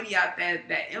take money out that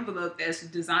envelope that's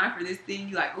designed for this thing,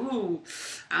 you're like, ooh,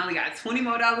 I only got $20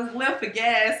 more left for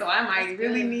gas, so I might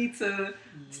really need to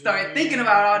start thinking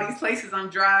about all these places I'm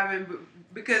driving,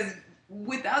 because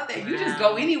without that, you just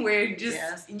go anywhere, you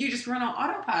just run on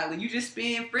autopilot. You just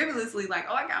spend frivolously, like,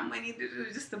 oh, I got money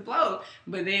just to blow.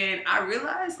 But then I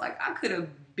realized, like, I could have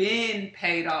been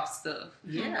paid off stuff.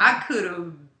 Yeah. I could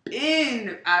have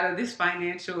been out of this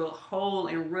financial hole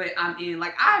and rut I'm in.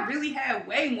 Like, I really had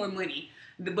way more money,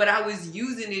 but I was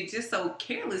using it just so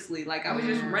carelessly. Like, I was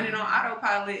just running on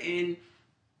autopilot, and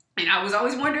I was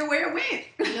always wondering where it went.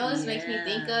 You know, this makes me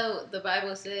think of, the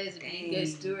Bible says, be good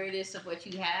stewardess of what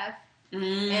you have.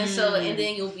 And so, and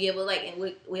then you'll be able, like,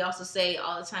 and we also say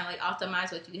all the time, like,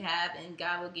 optimize what you have and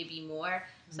God will give you more.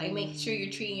 It's like making sure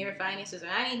you're treating your finances. And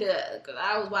I need to, because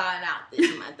I was wilding out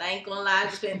this month. I ain't gonna lie,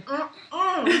 just been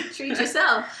treat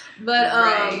yourself. But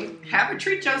have a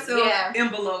treat yourself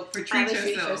envelope for treat yourself.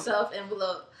 Treat yourself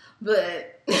envelope.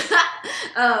 But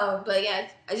but yeah,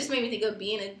 it just made me think of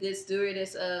being a good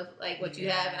stewardess of like what you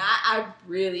have, and I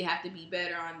really have to be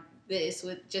better on this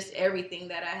with just everything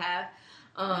that I have.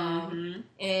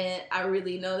 And I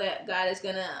really know that God is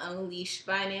gonna unleash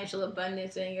financial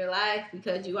abundance in your life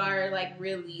because you are like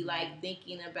really like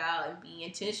thinking about and being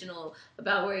intentional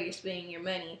about where you're spending your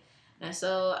money. And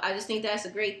so I just think that's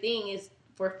a great thing is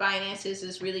for finances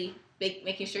is really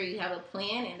making sure you have a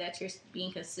plan and that you're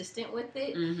being consistent with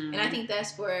it. And I think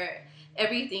that's for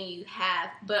everything you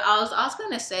have. But I was also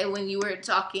gonna say when you were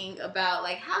talking about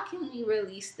like how can we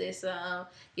release this,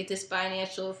 get this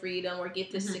financial freedom or get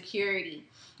this security.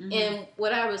 And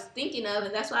what I was thinking of,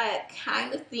 and that's why I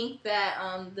kind of think that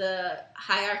the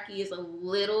hierarchy is a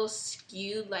little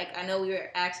skewed. Like I know we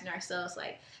were asking ourselves,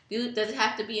 like, does it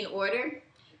have to be in order?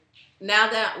 Now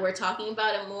that we're talking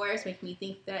about it more, it's making me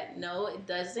think that no, it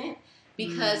doesn't.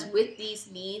 Because with these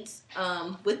needs,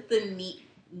 with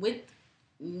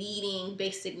needing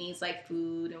basic needs like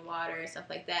food and water and stuff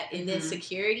like that, and then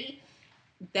security,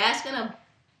 that's gonna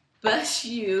bust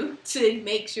you to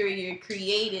make sure you're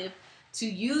creative to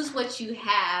use what you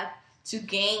have to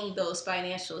gain those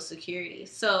financial securities.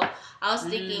 So I was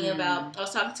thinking about, I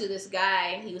was talking to this guy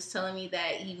and he was telling me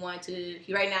that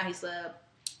right now he's a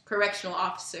correctional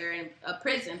officer in a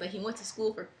prison, but he went to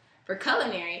school for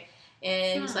culinary.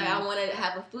 And he's like, I wanted to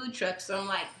have a food truck. So I'm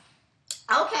like,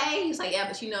 okay. He's like, yeah,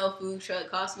 but a food truck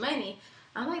costs money.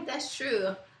 I'm like, that's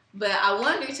true. But I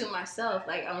wonder to myself,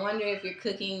 like, I wonder if you're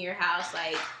cooking in your house,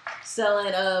 like,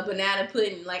 selling a banana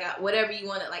pudding, like, whatever you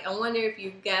want to, like, I wonder if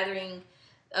you're gathering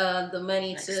the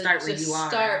money like to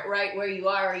start right where you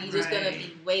are, or are you just going to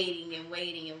be waiting and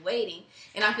waiting and waiting?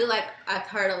 And I feel like I've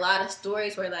heard a lot of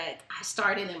stories where, like, I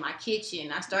started in my kitchen.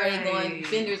 I started going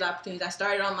vendors opportunities. I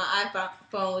started on my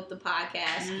iPhone with the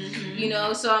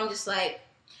podcast, so I'm just like,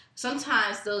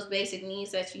 sometimes those basic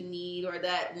needs that you need or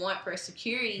that want for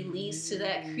security leads to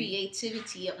that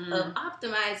creativity of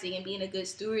optimizing and being a good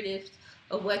stewardess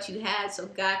of what you had so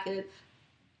God could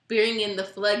bring in the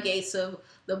floodgates of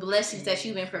the blessings that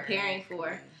you've been preparing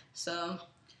for. So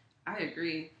I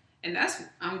agree. And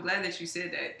I'm glad that you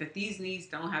said that these needs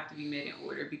don't have to be met in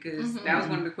order because that was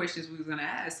one of the questions we was going to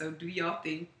ask. So do y'all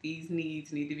think these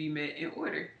needs need to be met in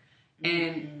order?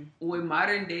 And what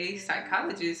modern day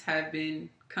psychologists have been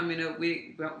coming up with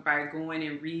by going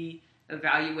and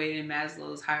re-evaluating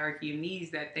Maslow's hierarchy of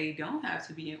needs that they don't have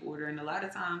to be in order. And a lot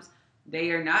of times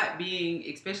they are not being,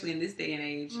 especially in this day and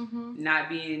age, not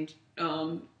being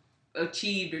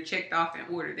achieved or checked off in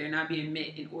order. They're not being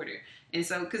met in order. And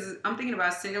so, because I'm thinking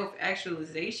about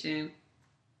self-actualization,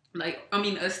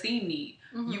 esteem need.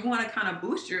 You want to kind of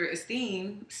boost your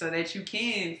esteem so that you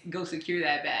can go secure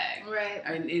that bag. Right.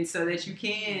 And so that you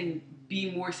can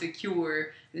be more secure.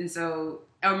 And so,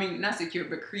 not secure,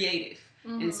 but creative.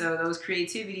 And so those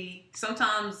creativity,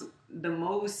 sometimes the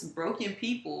most broken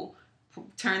people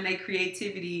turn their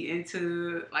creativity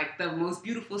into like the most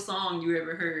beautiful song you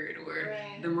ever heard or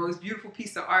the most beautiful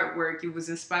piece of artwork. It was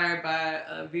inspired by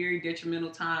a very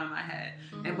detrimental time I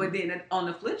had. But then on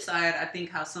the flip side, I think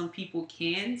how some people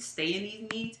can stay in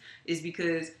these needs is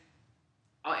because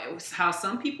how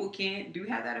some people do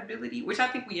have that ability, which I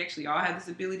think we actually all have this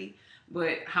ability,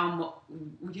 but how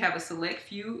we have a select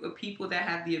few of people that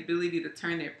have the ability to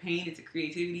turn their pain into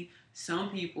creativity. Some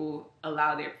people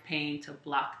allow their pain to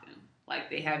block them. Like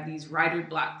they have these writer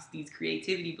blocks, these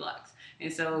creativity blocks.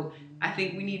 And so I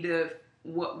think we need to,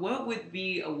 what would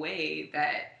be a way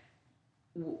that,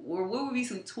 or what would be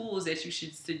some tools that you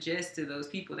should suggest to those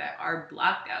people that are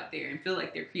blocked out there and feel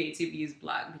like their creativity is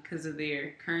blocked because of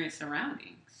their current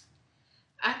surroundings?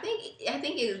 I think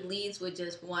it leads with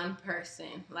just one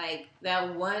person. Like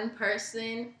that one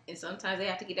person, and sometimes they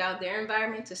have to get out of their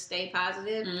environment to stay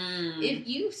positive. If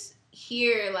you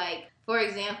hear, like, for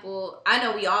example, I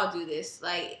know we all do this.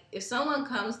 Like, if someone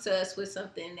comes to us with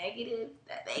something negative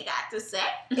that they got to say,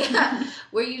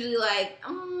 we're usually like,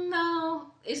 no.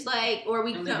 It's like, or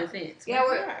we come, defense.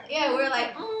 we're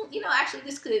like, actually,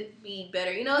 this could be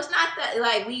better. It's not that,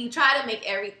 like, we try to make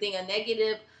everything a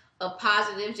negative, a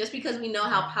positive, just because we know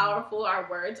how powerful our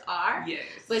words are. Yes.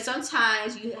 But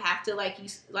sometimes you have to, like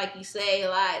you say a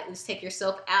lot, just take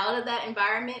yourself out of that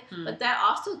environment. But that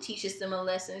also teaches them a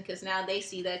lesson because now they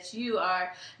see that you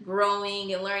are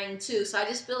growing and learning too. So I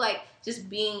just feel like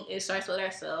it starts with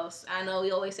ourselves. I know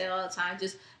we always say it all the time,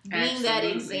 just being that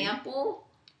example,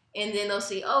 and then they'll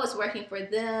see, oh, it's working for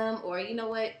them, or you know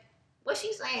what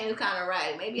she's saying is kind of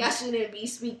right. Maybe I shouldn't be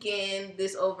speaking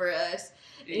this over us.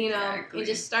 Exactly. And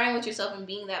just starting with yourself and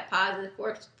being that positive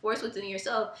force within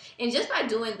yourself. And just by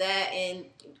doing that, and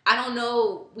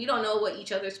we don't know what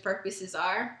each other's purposes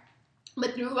are,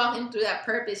 But through walking through that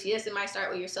purpose, yes, it might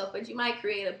start with yourself, but you might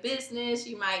create a business,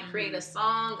 you might create a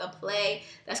song, a play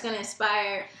that's going to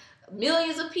inspire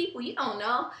millions of people. You don't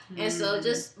know. And so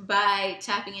just by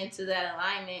tapping into that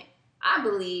alignment, I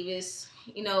believe is,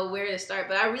 where to start.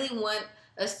 But I really want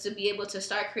us to be able to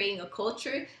start creating a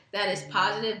culture that is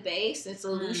positive based and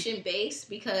solution based,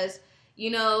 because,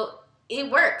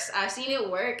 it works. I've seen it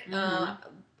work.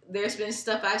 There's been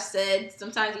stuff I've said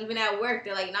sometimes even at work.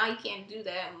 They're like, "No, you can't do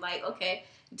that." I'm like, "Okay,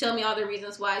 you tell me all the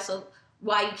reasons why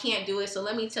you can't do it. So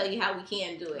let me tell you how we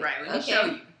can do it." Right. Let me show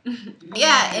you.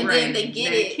 Yeah, and then they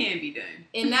get it can be done.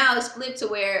 And now it's flipped to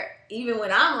where even when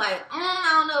I'm like, I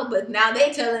don't know, but now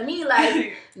they telling me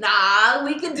like, "Nah,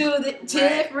 we could do the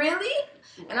tip, really."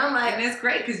 And I'm like, and that's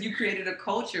great because you created a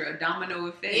culture, a domino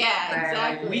effect. Yeah,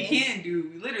 exactly. Like,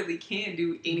 we literally can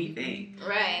do anything.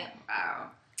 Right.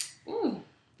 Wow. Ooh.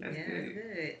 That's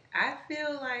good. I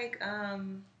feel like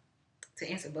to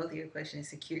answer both of your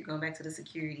questions, going back to the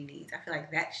security needs, I feel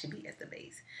like that should be at the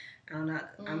base. I don't know,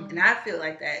 and I feel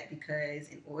like that because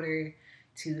in order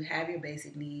to have your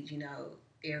basic needs,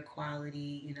 air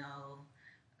quality,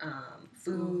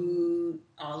 food,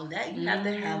 all of that, you have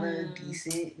to have a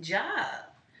decent job.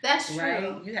 That's true.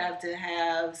 Right? You have to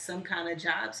have some kind of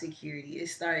job security. It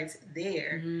starts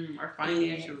there. Or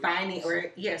financial.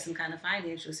 Some kind of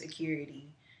financial security.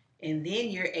 And then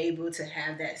you're able to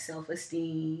have that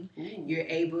self-esteem. Ooh. You're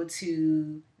able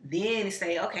to then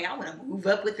say, okay, I want to move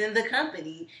up within the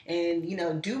company and,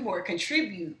 do more,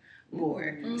 contribute more.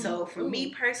 Mm-hmm. So for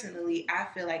me personally, I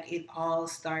feel like it all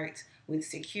starts with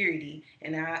security.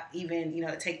 And I even,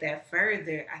 to take that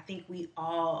further, I think we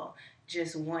all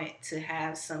just want to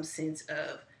have some sense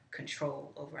of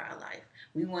control over our life.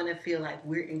 We want to feel like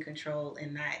we're in control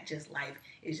and not just life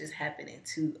is just happening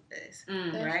to us,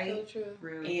 right? That's so true.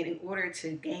 Really. And in order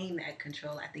to gain that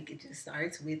control, I think it just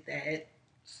starts with that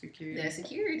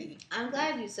security. I'm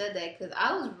glad you said that because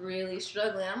I was really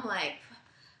struggling. I'm like,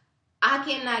 I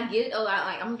cannot get.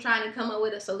 I'm trying to come up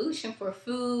with a solution for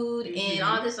food and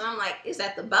all this, and I'm like, it's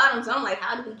at the bottom. So I'm like,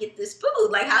 how do we get this food?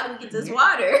 Like, how do we get this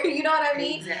water? You know what I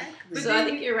mean? Exactly. So I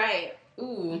think you're right.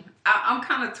 Ooh, I'm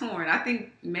kind of torn. I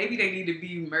think maybe they need to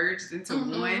be merged into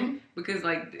one because,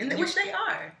 which they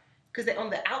are. Because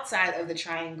on the outside of the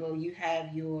triangle, you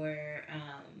have your,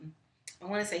 I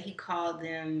want to say he called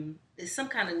them, it's some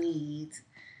kind of needs.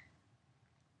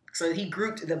 So he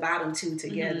grouped the bottom two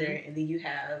together, and then you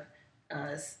have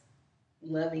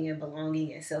loving and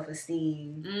belonging and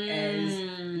self-esteem as,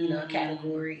 a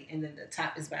category, and then the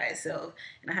top is by itself.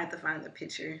 And I have to find the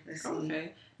picture. Let's see.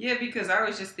 Okay. Yeah, because I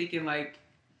was just thinking, if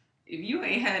you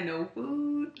ain't had no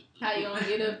food, how you gonna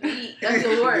get up eat? That's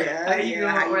the word.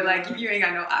 If you ain't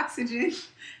got no oxygen,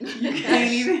 you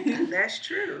can't even. That's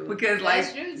true. Because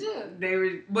that's true too. They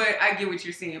were, but I get what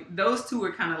you're saying. Those two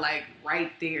are kind of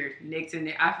right there next to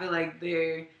it. I feel like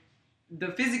they're the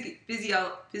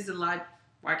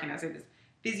why can't I say this?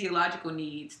 Physiological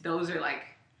needs. Those are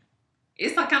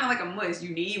it's kind of like a must.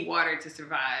 You need water to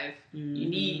survive. Mm-hmm. You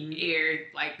need air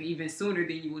even sooner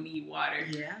than you will need water.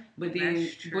 Yeah. But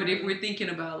if we're thinking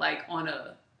about on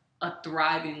a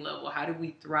thriving level, how do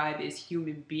we thrive as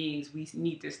human beings? We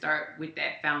need to start with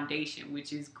that foundation,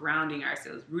 which is grounding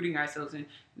ourselves, rooting ourselves. And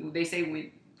they say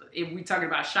if we're talking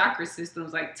about chakra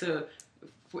systems,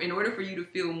 in order for you to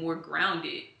feel more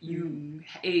grounded,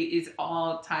 it's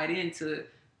all tied into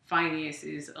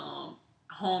finances,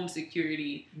 home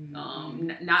security,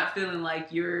 not feeling like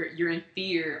you're in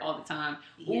fear all the time.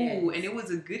 Yes. Ooh, and it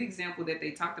was a good example that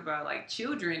they talked about,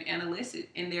 children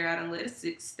in their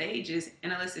adolescent stages.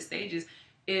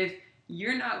 If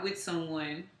you're not with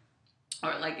someone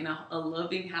or in a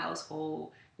loving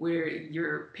household where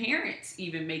your parents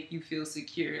even make you feel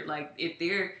secure, if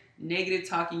they're negative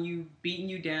talking you, beating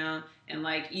you down, and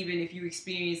even if you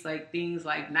experience things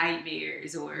like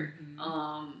nightmares or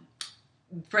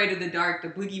afraid of the dark, the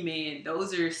boogeyman,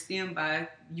 those are stemmed by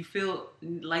you feel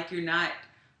like you're not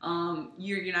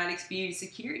experiencing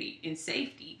security and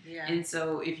safety. Yeah. And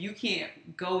so if you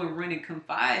can't go and run and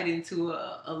confide into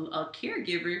a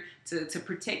caregiver to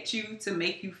protect you, to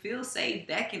make you feel safe,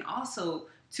 that can also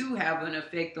too have an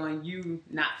effect on you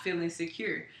not feeling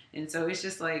secure. And so it's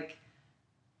just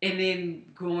and then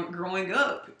growing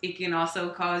up, it can also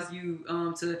cause you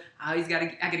I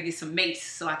gotta get some mace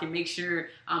so I can make sure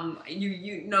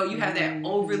you have that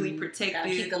overly protective. Gotta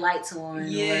keep the lights on.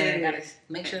 Yeah. Gotta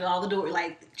make sure all the door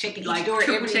checking each door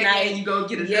every night. You go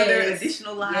get another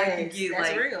additional light. You get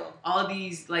that's real. All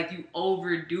these you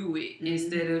overdo it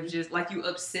instead of just you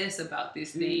obsess about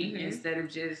this thing instead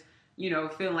of just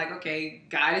feeling okay,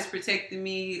 God is protecting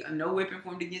me. No weapon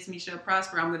formed against me shall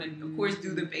prosper. I'm going to, of course,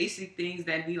 do the basic things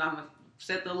that I'm going to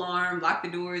set the alarm, lock the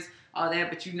doors, all that,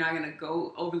 but you're not gonna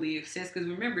go overly obsessed. Because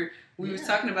remember, we was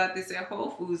talking about this at Whole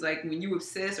Foods, like when you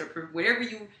obsess or whatever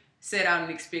you set out an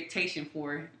expectation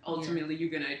for, ultimately you're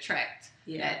gonna attract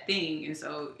that thing. And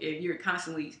so if you're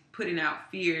constantly putting out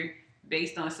fear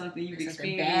based on something you've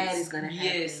experienced, bad is gonna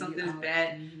happen. Yes, something's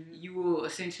bad. You will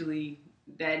essentially,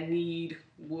 that need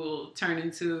will turn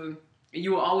into,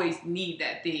 you will always need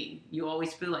that thing. You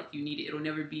always feel like you need it. It'll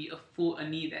never be a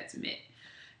need that's met.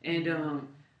 And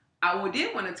I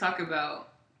did want to talk about,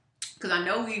 because I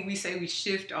know we say we're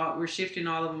shifting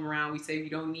all of them around. We say we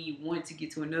don't need one to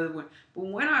get to another one. But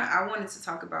one I wanted to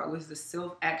talk about was the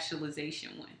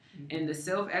self-actualization one. And the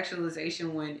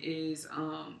self-actualization one is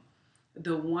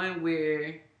the one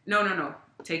where, no,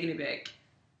 taking it back.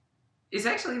 It's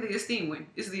actually the esteem one.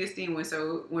 It's the esteem one.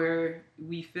 So where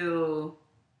we feel,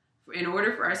 in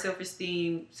order for our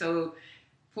self-esteem, so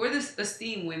for this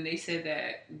esteem one, they said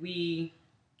that we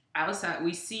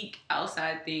seek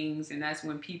outside things, and that's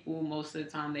when people, most of the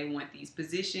time, they want these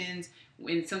positions.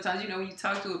 When sometimes, when you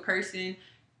talk to a person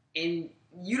and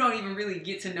you don't even really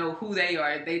get to know who they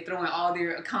are. They throw in all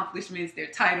their accomplishments, their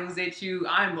titles at you.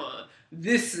 I'm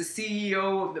this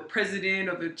CEO of the president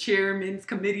of the chairman's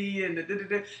committee,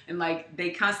 and like they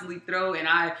constantly throw. And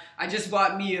I just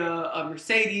bought me a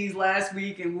Mercedes last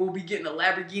week, and we'll be getting a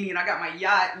Lamborghini, and I got my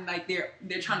yacht, and like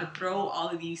they're trying to throw all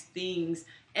of these things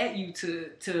at you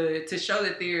to show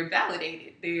that they're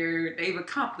validated, they've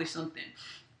accomplished something.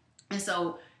 And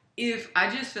so if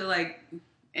I just feel like,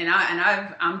 and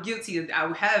I'm guilty of, I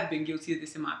have been guilty of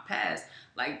this in my past,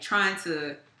 like trying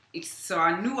to, so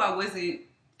I knew I wasn't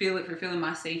fulfilling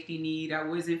my safety need, I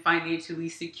wasn't financially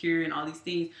secure and all these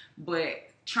things, but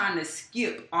trying to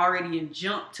skip already and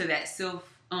jump to that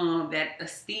that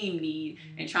esteem need,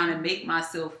 and trying to make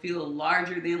myself feel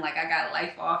larger than, like I got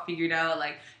life all figured out,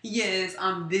 like yes,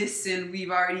 I'm this, and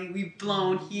we've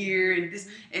blown here and this,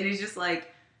 and it's just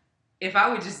like, if I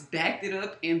would just backed it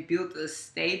up and built a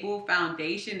stable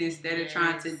foundation instead of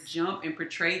trying to jump and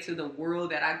portray to the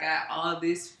world that I got all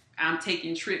this, I'm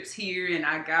taking trips here and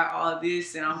I got all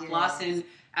this and I'm flossing,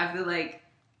 I feel like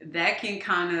that can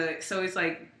kind of, so it's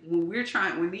like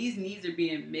when these needs are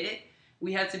being met,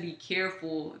 we have to be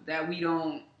careful that we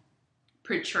don't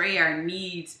portray our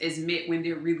needs as met when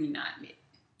they're really not met.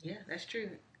 Yeah, that's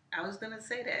true. I was going to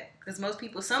say that because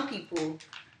some people,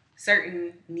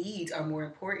 certain needs are more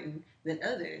important than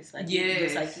others. Like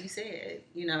just like you said,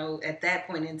 at that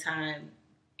point in time,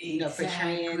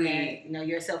 portraying that,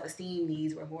 your self-esteem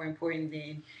needs were more important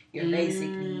than your basic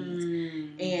needs.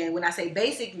 And when I say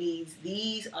basic needs,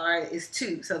 is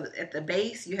two. So at the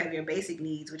base, you have your basic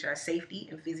needs, which are safety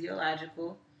and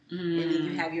physiological. And then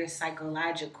you have your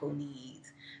psychological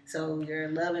needs. So your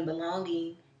love and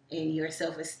belonging and your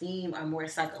self-esteem are more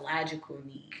psychological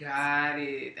needs. Got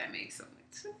it. That makes so much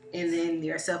sense. And then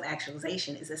your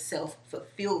self-actualization is a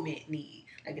self-fulfillment need.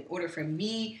 Like in order for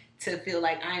me to feel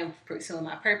like I am pursuing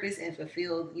my purpose and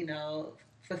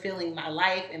fulfilling my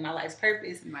life and my life's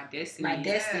purpose. My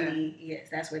destiny. Yes,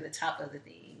 that's where the top of the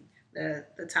thing,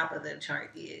 the top of the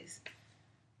chart is.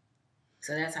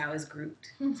 So that's how it's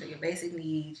grouped. So your basic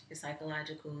needs, your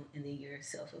psychological, and then your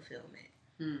self-fulfillment.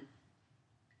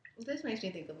 This makes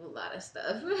me think of a lot of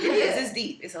stuff. Yes, it's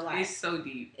deep. It's a lot. It's so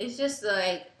deep. It's just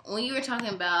like when you were talking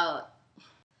about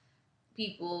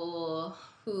people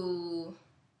who,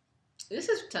 this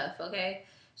is tough, okay?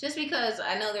 Just because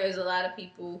I know there's a lot of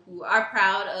people who are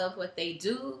proud of what they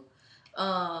do,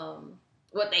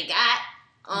 what they got.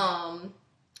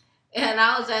 And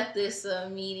I was at this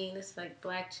meeting, this like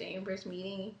Black Chambers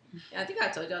meeting. And I think I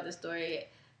told y'all this story.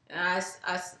 And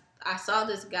I saw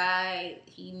this guy,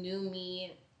 he knew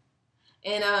me.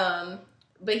 And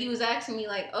but he was asking me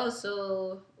like, oh,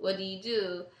 so what do you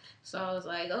do? So I was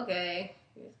like, okay,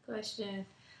 here's the question.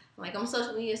 I'm like, I'm a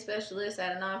social media specialist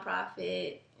at a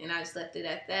nonprofit, and I just left it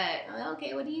at that. I'm like,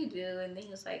 okay, what do you do? And then he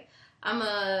was like, I'm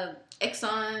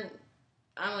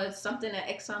something at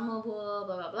ExxonMobil, blah,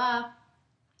 blah, blah.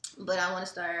 But I want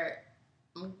to start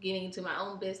getting into my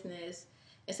own business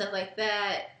and stuff like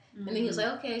that. And then he was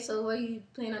like, okay, so what are you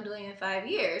planning on doing in 5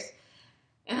 years?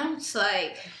 And I'm just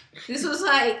like, I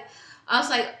was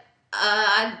like,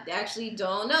 I actually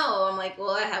don't know. I'm like,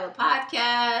 well, I have a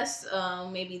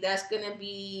podcast. Maybe that's going to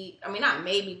be, I mean, not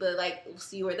maybe, but like, we'll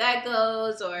see where that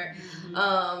goes. Or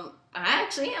I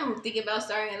actually am thinking about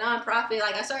starting a nonprofit.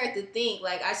 Like, I started to think,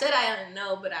 like, I said I don't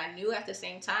know, but I knew at the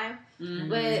same time.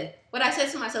 But what I said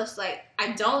to myself is like,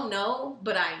 I don't know,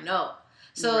 but I know.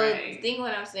 So the thing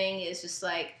what I'm saying is just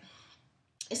like,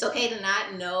 it's okay to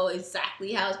not know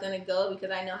exactly how it's going to go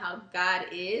because I know how God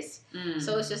is.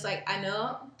 So it's just like, I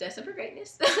know destined for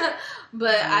greatness.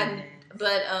 but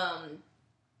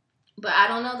But I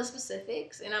don't know the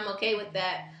specifics, and I'm okay with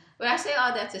that. But I say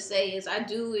all that to say is I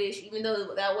do wish, even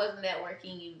though that wasn't that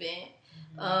working event,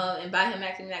 and by him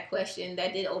asking that question,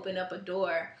 that did open up a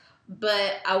door.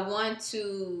 But I want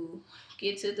to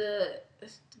get to the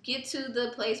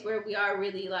place where we are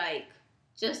really like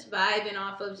just vibing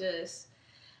off of just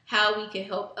how we can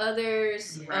help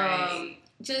others. Right.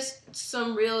 Just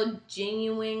some real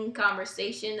genuine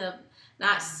conversation of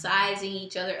not sizing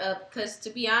each other up. Because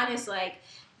to be honest, like,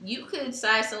 you could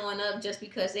size someone up just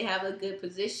because they have a good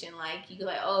position. Like, you could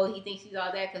like, oh, he thinks he's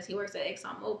all that because he works at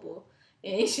ExxonMobil.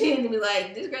 And she would be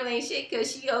like, this girl ain't shit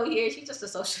because she over here, she's just a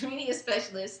social media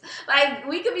specialist. Like,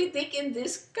 we could be thinking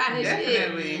this kind of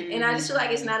shit. And I just feel like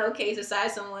it's not okay to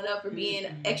size someone up for being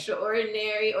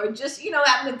extraordinary or just,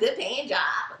 having a good paying job.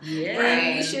 Yeah.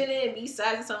 And you shouldn't be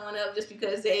sizing someone up just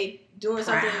because they doing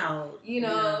something,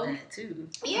 that too.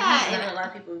 Yeah. And a lot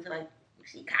of people feel like,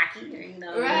 she cocky,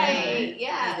 or right?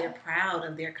 Yeah, they're proud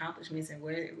of their accomplishments and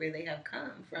where they have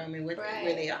come from and where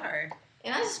they are.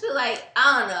 And I just feel like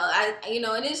I don't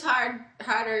know. It is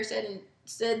harder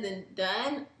said than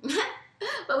done.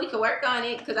 But we can work on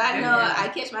it because I know I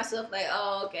catch myself like,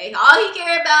 oh, okay. All he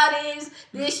care about is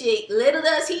this shit. Little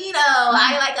does he know,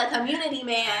 I like a community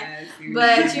man.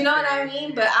 But you know what I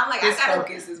mean? But I'm like, his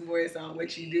focus is more on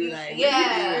what you do. Like,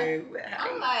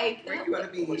 I'm like, where you want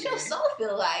to be? What your soul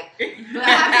feel like? But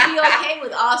I have to be okay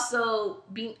with also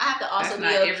being. I have to also be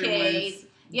okay.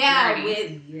 Yeah,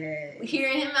 with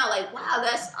hearing him out, like, wow,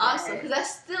 that's awesome, because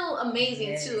that's still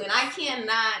amazing too. And I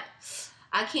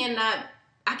cannot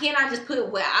just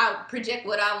project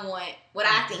what I want, what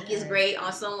I think is great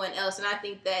on someone else, and I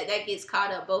think that gets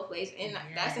caught up both ways, and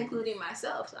that's including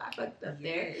myself. So I fucked up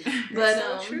there. But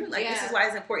so true. Like, this is why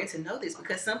it's important to know this,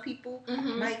 because some people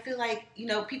might feel like,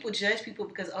 people judge people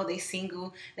because they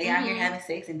single, they out here having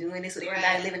sex and doing this, so they're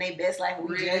not living their best life, and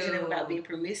we judging them about being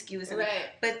promiscuous.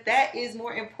 But that is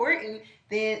more important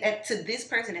than to this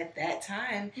person at that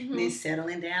time than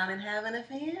settling down and having a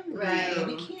family. Right.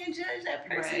 We can't judge that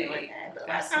person like that, but a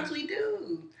lot of times we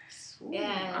do.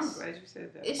 Yeah, I'm glad you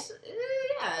said that. It's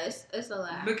a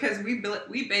lot because we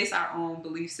base our own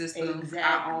belief system,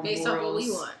 our own based morals, on what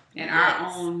we want, and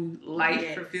our own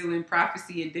life fulfilling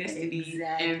prophecy and destiny,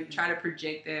 and try to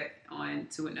project that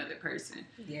onto another person.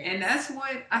 And that's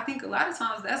what I think a lot of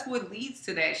times that's what leads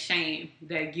to that shame,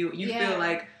 that guilt. You feel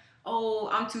like, oh,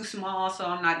 I'm too small, so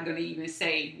I'm not gonna even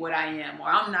say what I am, or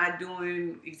I'm not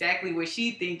doing exactly what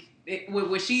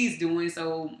what she's doing,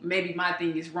 so maybe my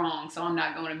thing is wrong, so I'm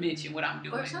not going to mention what I'm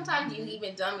doing. Or sometimes you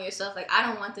even dumb yourself. Like, I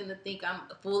don't want them to think I'm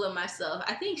full of myself.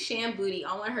 I think Sham Booty,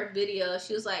 on one of her videos,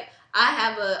 she was like, I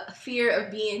have a fear of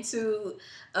being too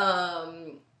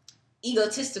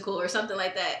egotistical or something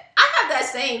like that. I have that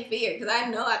same fear because I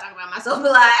know I talk about myself a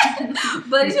lot.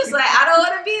 But it's just like, I don't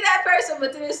want to be that person.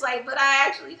 But then it's like, but I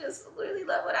actually just really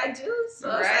love what I do.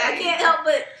 So it's like, I can't help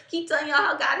but keep telling y'all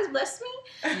how God has blessed me.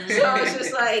 So it's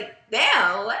just like,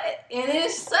 damn, what? And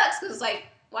it sucks because it's like,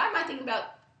 why am I thinking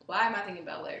about what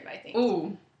everybody thinks?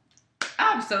 Ooh,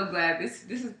 I'm so glad this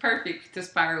is perfect to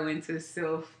spiral into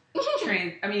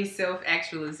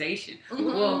self-actualization.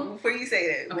 Well, before you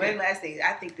say that, one last thing.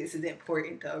 I think this is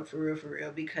important though, for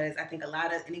real, because I think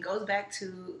and it goes back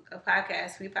to a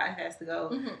few podcasts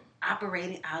ago,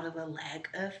 operating out of a lack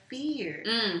of fear.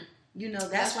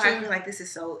 That's why I feel like this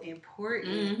is so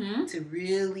important to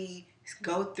really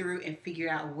go through and figure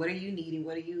out what are you needing,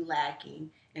 what are you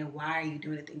lacking, and why are you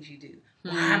doing the things you do.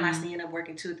 Why am I staying up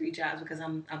working 2 or 3 jobs? Because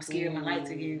I'm scared my lights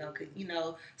are getting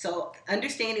So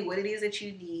understanding what it is that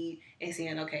you need and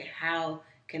saying, okay, how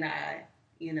can I,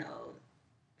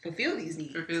 fulfill these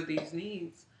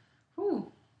needs? Whew.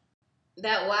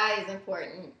 That why is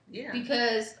important. Yeah.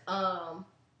 Because I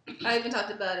even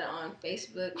talked about it on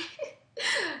Facebook.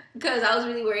 Because I was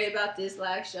really worried about this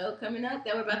live show coming up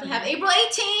that we're about to have April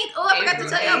 18th. Oh, I forgot to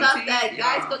tell you about that.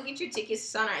 Guys, go get your tickets.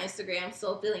 It's on our Instagram,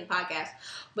 Soul Feeling Podcast.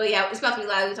 But yeah, it's about to be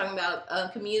live. We're talking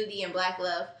about community and Black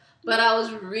love. But I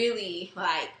was really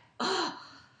like,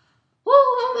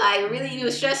 really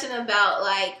was stressing about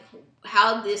like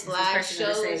how this live show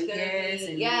is going to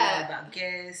be. About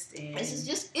guests. And this is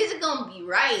just, is it going to be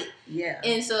right? Yeah.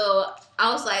 And so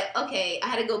I was like, okay, I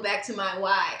had to go back to my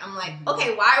why. I'm like,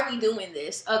 okay, why are we doing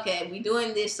this? Okay, we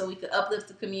doing this so we could uplift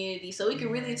the community, so we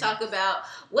can really talk about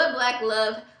what Black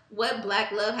love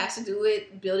has to do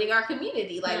with building our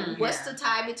community. Like, what's the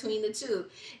tie between the two?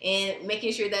 And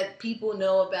making sure that people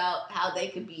know about how they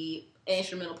could be an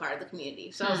instrumental part of the community.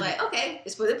 So I was like, okay,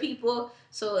 it's for the people.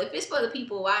 So if it's for the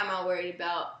people, why am I worried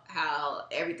about how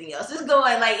everything else is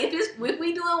going? Like, if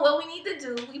we doing what we need to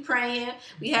do, we praying,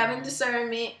 we having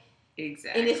discernment,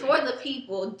 Exactly. And it's for the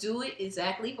people. Do it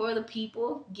exactly for the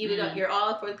people. Give it up your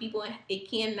all for the people, and it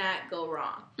cannot go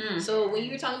wrong. So when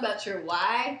you're talking about your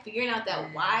why, figuring out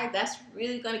that why, that's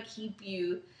really going to keep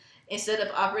you, instead of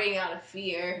operating out of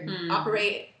fear,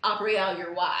 operate out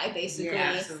your why, basically.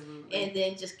 Yeah, absolutely. And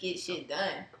then just get shit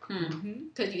done.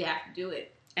 Because you have to do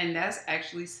it. And that's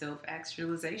actually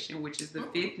self-actualization, which is the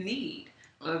fifth need.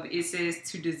 It says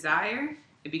to desire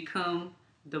and become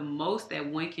the most that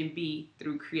one can be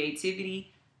through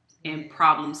creativity and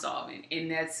problem solving. And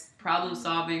that's problem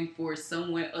solving for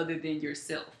someone other than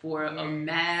yourself, for a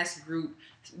mass group.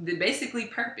 Basically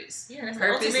purpose. Yeah, that's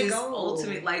purpose the is goal.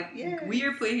 ultimate. Like, we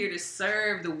are put here to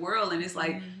serve the world. And it's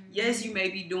like, yes, you may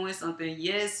be doing something.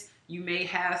 Yes, you may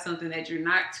have something that you're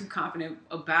not too confident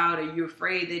about, or you're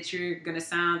afraid that you're going to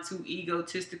sound too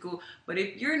egotistical. But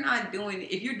if you're doing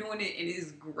it and it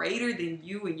is greater than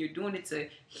you, and you're doing it to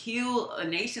heal a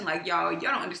nation, like y'all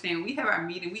don't understand. We have our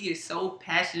meeting. We get so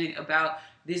passionate about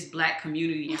this black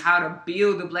community and how to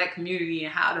build the black community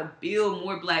and how to build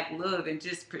more black love, and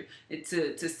just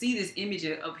to see this image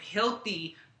of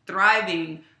healthy,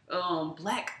 thriving,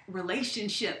 black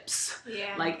relationships.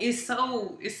 Yeah. Like, it's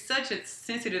such a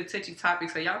sensitive, touchy topic.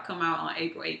 So y'all come out on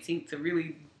April 18th to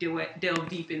really delve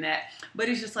deep in that. But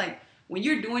it's just like, when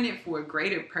you're doing it for a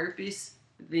greater purpose,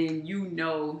 then you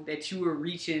know that you are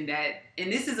reaching that.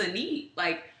 And this is a need.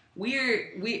 Like,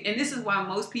 and this is why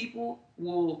most people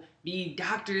will be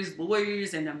doctors,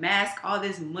 lawyers, and amass all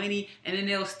this money, and then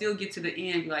they'll still get to the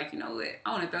end and be like, you know what,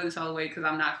 I want to throw this all away because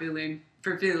I'm not feeling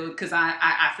fulfilled, because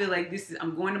I feel like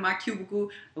I'm going to my cubicle,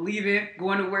 leaving,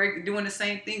 going to work, doing the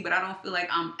same thing, but I don't feel like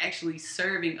I'm actually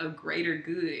serving a greater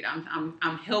good.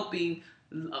 I'm helping,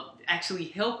 actually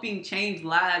helping change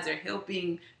lives, or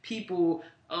helping people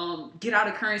get out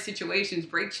of current situations,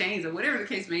 break chains, or whatever the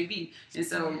case may be. And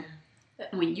so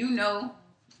when you know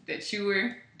that you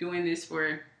are doing this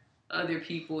for other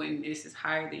people and this is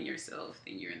higher than yourself,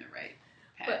 then you're in the right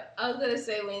path. But I was going to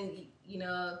say, when,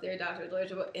 if they're doctors,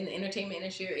 lawyers, in the entertainment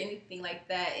industry or anything like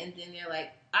that, and then they're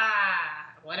like,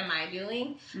 what am I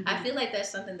doing? I feel like that's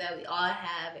something that we all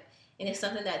have, and it's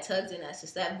something that tugs in us.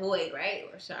 It's that void, right?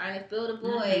 We're trying to fill the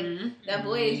void. That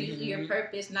void is usually your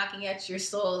purpose knocking at your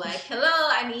soul, like, hello,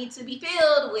 I need to be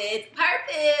filled with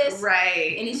purpose.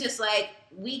 Right. And it's just like,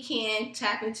 we can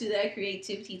tap into that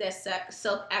creativity, that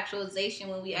self-actualization,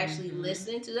 when we actually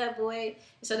listen to that void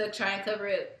instead of trying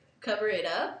to cover it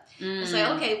up. It's like,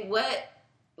 okay, what,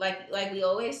 like we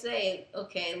always say,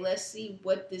 okay, let's see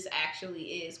what this actually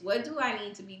is. What do I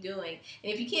need to be doing?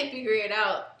 And if you can't figure it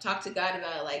out, talk to God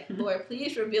about it. Like, Lord,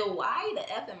 please reveal, why the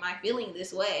F am I feeling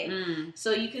this way?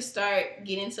 So you can start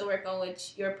getting to work on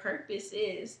what your purpose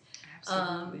is.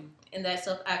 Absolutely. And that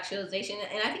self-actualization.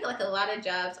 And I think, like, a lot of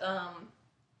jobs,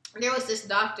 there was this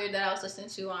doctor that I was listening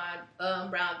to on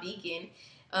Brown Beacon.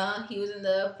 He was in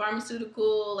the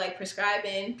pharmaceutical, like,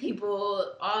 prescribing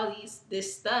people all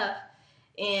this stuff.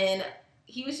 And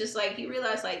he was just like, he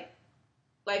realized, like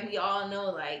we all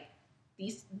know, like,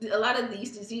 a lot of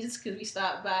these diseases could be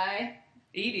stopped by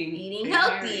eating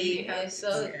healthy. And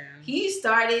so he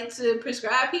started to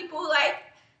prescribe people, like,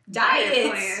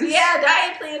 diets.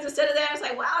 Diet plans instead of that. It's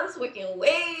like, wow, this is working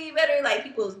way better. Like,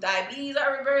 people's diabetes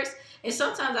are reversed. And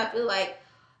sometimes I feel like,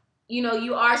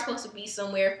 you are supposed to be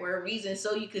somewhere for a reason,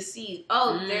 so you could see,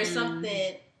 there's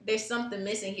something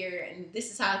missing here, and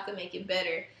this is how I could make it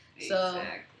better. So,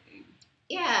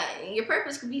 yeah, your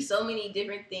purpose could be so many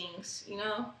different things,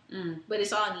 but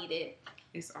it's all needed.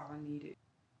 It's all needed.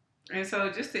 And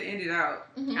so, just to end it out,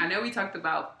 I know we talked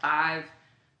about five,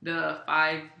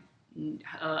 why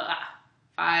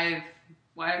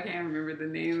I can't remember the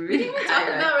name of it. We didn't even talk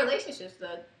about relationships,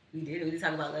 though. We did. We did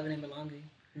talk about loving and belonging.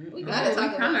 We gotta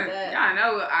talk about that. I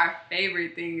know our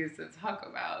favorite thing is to talk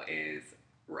about is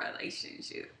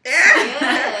relationships.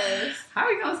 Yes. How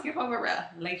are we gonna skip over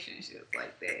relationships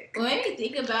like that? What made me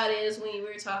think about it is when you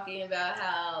were talking about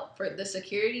how, for the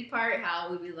security part,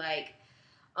 how we'd be like,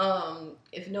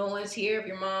 if no one's here, if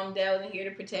your mom, dad wasn't here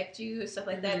to protect you and stuff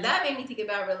like that. That made me think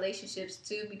about relationships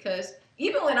too, because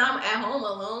even when I'm at home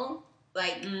alone,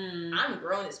 like, I'm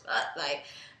grown as fuck. Like,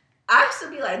 I used to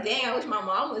be like, dang, I wish my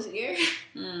mom was here.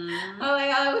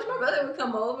 I wish my brother would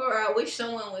come over, or I wish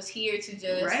someone was here to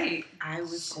just I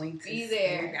was going to be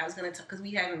there. I was going to talk, because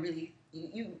we haven't really,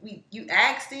 you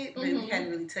asked it, but we hadn't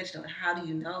really touched on how do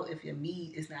you know if your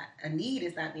need is not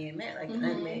being met, like an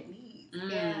unmet need.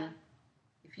 Yeah.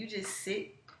 If you just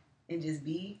sit and just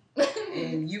be,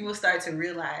 and you will start to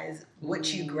realize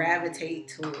what you gravitate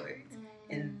towards,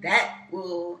 and that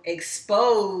will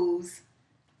expose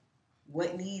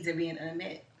what needs are being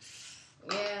unmet.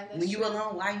 Yeah, that's when you true.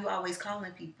 alone, why are you always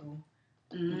calling people?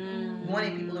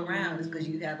 wanting people around is because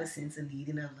you have a sense of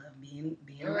needing of love being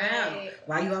around.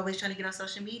 Why are you always trying to get on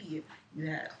social media? You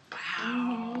have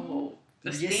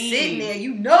you're just sitting there.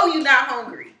 You know you're not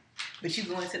hungry, but you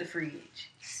go into the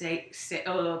fridge.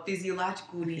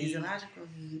 Physiological need. Physiological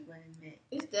need. Wait a minute.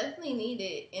 It's definitely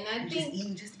needed, and I think just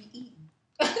eating just to be eating.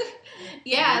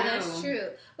 Yeah, that's true.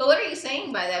 But what are you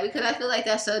saying by that? Because I feel like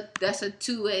that's a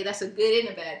two-way. That's a good and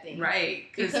a bad thing. Right.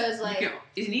 Because like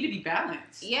it need to be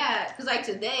balanced. Yeah. Because like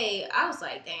today, I was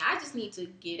like, dang, I just need to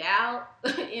get out,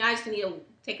 and I just need to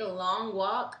take a long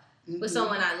walk with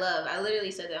someone I love. I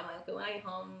literally said that. I'm like, okay, when I get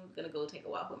home, I'm gonna go take a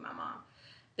walk with my mom.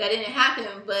 That didn't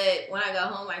happen, but when I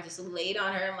got home, I just laid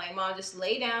on her. I'm like, Mom, just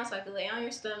lay down so I can lay on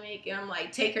your stomach, and I'm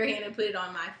like, take her hand and put it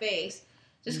on my face.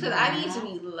 Just because I need to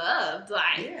be loved.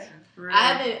 Like,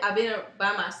 I've been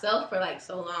by myself for like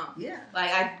so long. Yeah.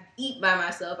 Like, I eat by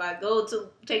myself. I go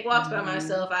to take walks by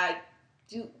myself. I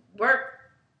do work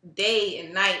day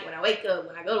and night. When I wake up,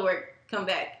 when I go to work, come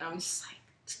back. I'm just like,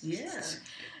 yeah.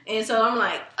 And so I'm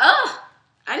like, oh,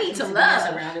 I need some love.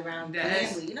 Surrounded around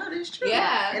family. You know, that's true.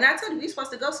 Yeah. And I told you, we were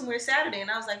supposed to go somewhere Saturday, and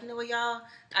I was like, you know what, y'all?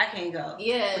 I can't go.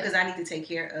 Yeah. Because I need to take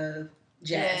care of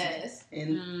Jasmine. Yes.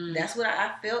 And that's what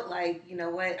I felt like, you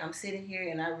know what, I'm sitting here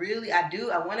and I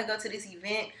want to go to this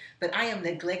event, but I am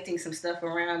neglecting some stuff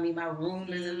around me. My room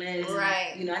is a mess.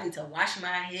 Right. You know, I need to wash my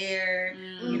hair.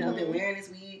 You know, I've been wearing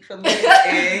this wig for months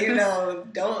and, you know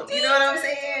what I'm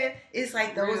saying? It's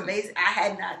like those basic, I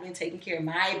had not been taking care of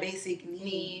my basic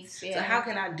needs. Yeah. So how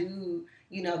can I do,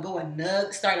 you know,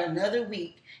 start another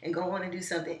week and go on and do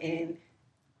something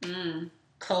and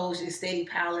clothes just steady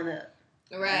piling up.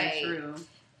 Right. True.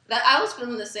 I was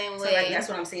feeling the same way. So like, that's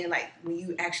what I'm saying. Like when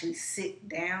you actually sit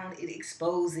down, it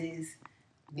exposes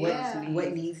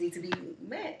what needs need to be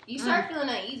met. You start feeling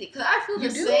uneasy because I feel the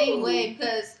same way.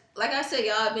 Because like I said,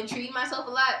 y'all, I've been treating myself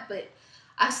a lot, but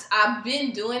I've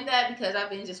been doing that because I've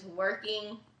been just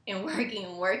working and working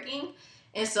and working,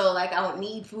 and so like I don't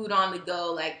need food on the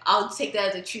go. Like I'll take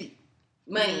that as a treat.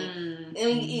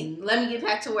 Money. Let me get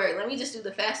back to work. Let me just do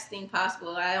the fastest thing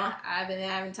possible. I've been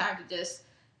having time to just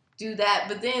do that.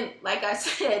 But then, like I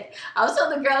said, I was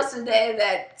telling the girls today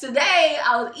that today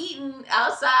I was eating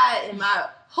outside and my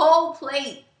whole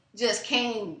plate just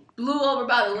blew over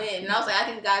by the wind. And I was like, I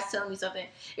think God's telling me something.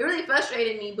 It really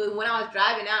frustrated me. But when I was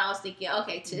driving out, I was thinking,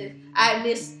 okay, I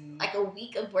missed like a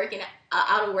week of working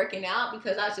out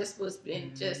because I just was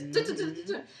been just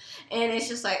and it's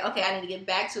just like, okay, I need to get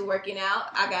back to working out.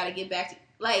 I gotta get back to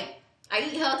like I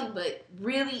eat healthy, but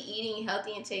really eating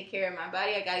healthy and take care of my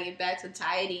body. I gotta get back to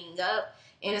tidying up.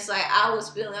 And it's like I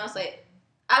was like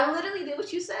I literally did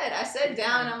what you said. I sat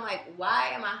down and I'm like,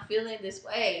 why am I feeling this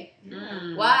way?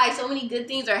 Why so many good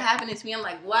things are happening to me? I'm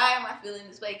like, why am I feeling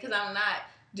this way? Because I'm not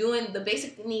doing the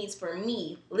basic needs for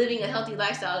me, living a healthy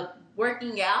lifestyle,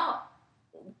 working out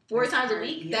 4 times a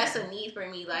week. That's a need for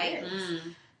me. Like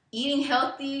eating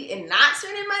healthy and not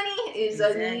spending money is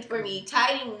a need for me.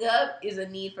 Tidying up is a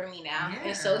need for me now.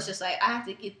 And so it's just like I have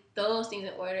to get those things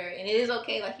in order. And it is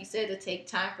okay, like you said, to take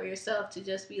time for yourself to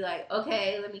just be like,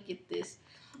 okay, let me get this.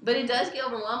 But it does get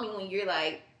overwhelming when you're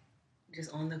like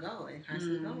just on the go and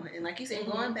constantly going. And like you said,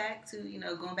 going back to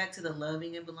the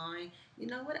loving and belonging. You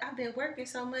know what? I've been working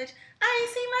so much. I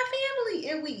ain't seen my family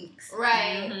in weeks.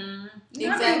 Right. You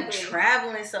know, I've been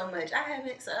traveling so much. I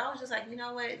haven't. So I was just like, you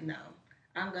know what? No.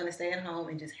 I'm going to stay at home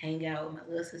and just hang out with my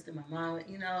little sister, my mom,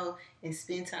 you know, and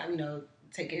spend time, you know,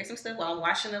 take care of some stuff while I'm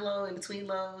washing the load in between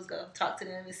loads, go talk to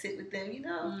them and sit with them, you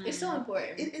know. It's so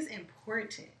important. It is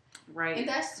important. Right. And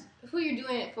that's who you're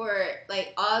doing it for,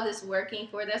 like all this working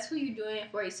for, that's who you're doing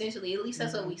it for essentially. At least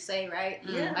that's what we say, right?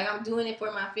 Yeah. Like I'm doing it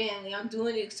for my family. I'm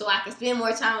doing it so I can spend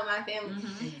more time with my family.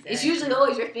 Exactly. It's usually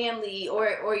always your family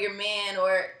or your man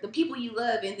or the people you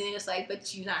love, and then it's like,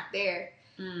 but you're not there.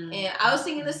 And I was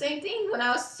thinking the same thing when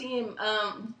I was seeing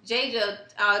Jaja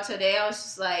out today. I was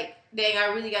just like, dang,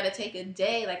 I really got to take a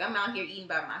day. Like, I'm out here eating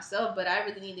by myself, but I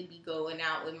really need to be going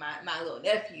out with my little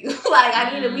nephew.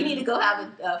 Like, we need to go have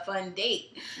a fun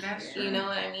date. That's true. You know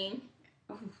what I mean?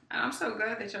 I'm so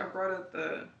glad that y'all brought up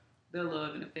the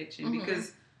love and affection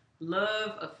because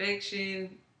love,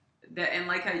 affection, and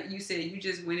like how you said, you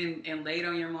just went in and laid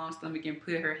on your mom's stomach and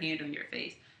put her hand on your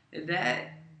face.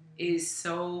 That is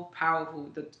so powerful.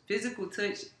 The physical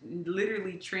touch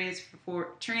literally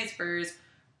transfers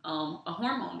a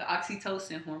hormone, the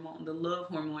oxytocin hormone, the love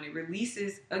hormone. It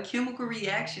releases a chemical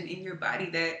reaction in your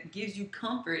body that gives you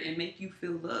comfort and make you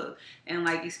feel love. And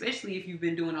like, especially if you've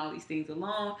been doing all these things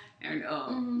alone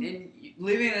and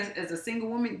living as a single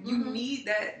woman, you need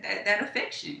that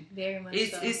affection. Very much.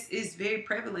 It's very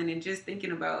prevalent. And just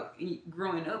thinking about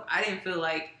growing up, I didn't feel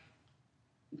like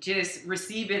just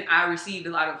receiving, I received a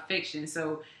lot of affection.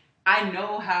 So I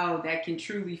know how that can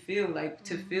truly feel, like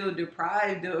to feel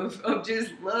deprived of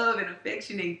just love and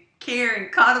affection and care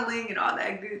and coddling and all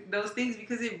that good, those things,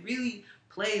 because it really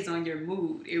plays on your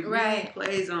mood. It really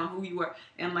plays on who you are.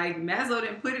 And like Maslow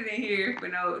didn't put it in here for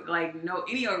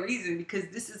any other reason, because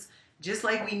this is just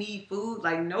like we need food.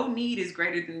 Like no need is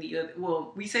greater than the other.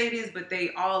 Well, we say it is, but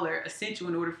they all are essential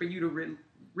in order for you to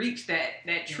reach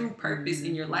that true purpose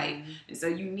in your life. And so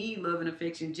you need love and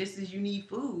affection just as you need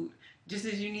food, just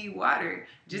as you need water,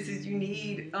 just as you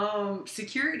need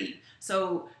security.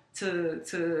 So to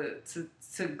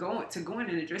go in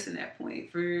and addressing that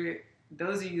point, for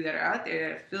those of you that are out there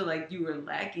that feel like you are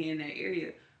lacking in that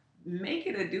area, make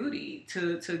it a duty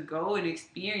to go and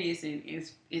experience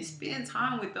and spend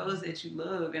time with those that you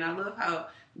love. And I love how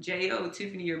J.O.,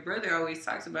 Tiffany, your brother, always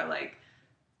talks about, like,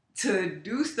 to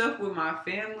do stuff with my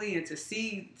family and to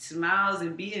see smiles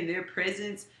and be in their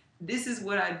presence. This is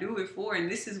what I do it for, and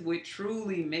this is what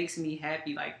truly makes me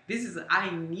happy. Like, I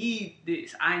need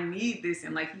this.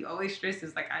 And like, he always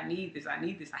stresses, like, I need this. I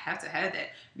have to have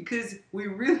that, because we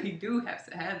really do have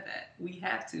to have that. We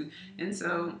have to. And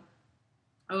so,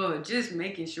 just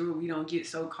making sure we don't get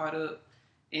so caught up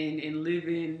in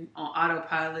living on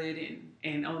autopilot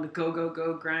and on the go,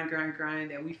 grind,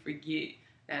 that we forget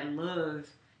that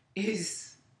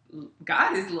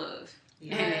God is love.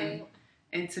 Yeah.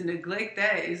 And to neglect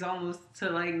that is almost to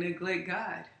like neglect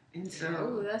God. And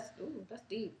so that's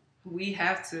deep. We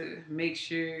have to make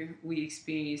sure we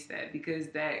experience that, because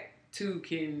that too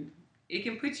can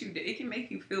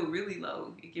make you feel really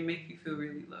low. It can make you feel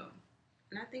really low.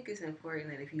 And I think it's important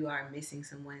that if you are missing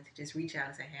someone, to just reach out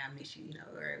and say, hey, I miss you,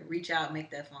 or reach out, make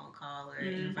that phone call, or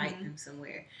invite them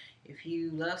somewhere. If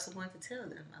you love someone, to tell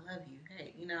them, I love you.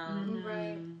 Hey,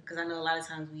 right. Because I know a lot of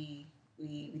times we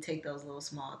take those little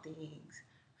small things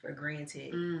for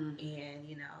granted, and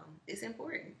it's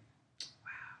important.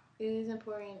 Wow, it is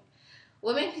important.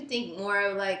 What makes you think more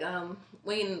of like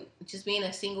when just being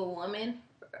a single woman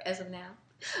as of now?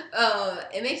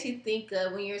 It makes you think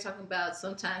of when you're talking about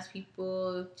sometimes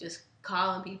people just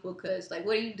calling people because, like,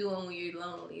 what are you doing when you're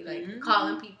lonely? Like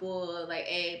calling people like,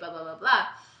 hey, blah blah blah blah.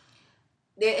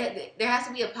 There has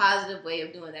to be a positive way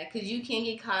of doing that, because you can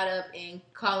get caught up in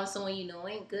calling someone you know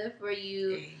ain't good for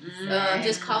you.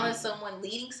 Just calling someone,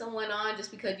 leading someone on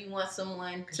just because you want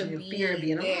someone to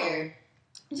be there.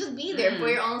 Just be there for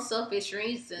your own selfish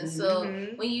reasons. So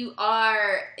when you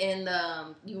are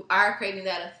you are craving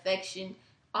that affection,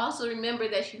 also remember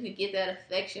that you could get that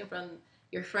affection from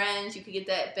your friends. You could get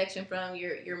that affection from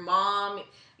your mom,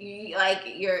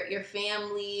 your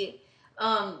family.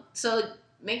 So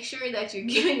make sure that you're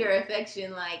giving your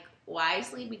affection like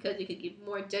wisely, because it could get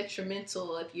more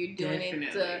detrimental if you're doing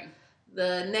it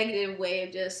the negative way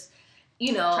of just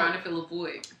trying to fill a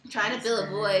void.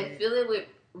 Fill it with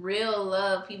real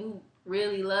love. People who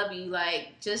really love you.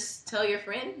 Like, just tell your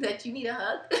friend that you need a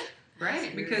hug.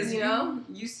 Right, because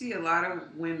you see a lot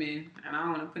of women, and I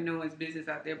don't want to put no one's business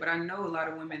out there, but I know a lot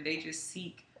of women, they just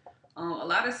seek a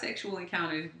lot of sexual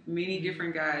encounters, many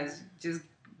different guys, just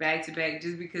back to back,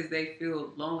 just because they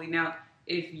feel lonely. Now,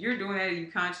 if you're doing that and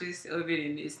you're conscious of it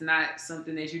and it's not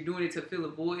something that you're doing it to fill a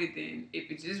void, then if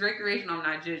it's just recreational, I'm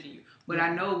not judging you. But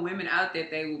I know women out there,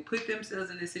 they will put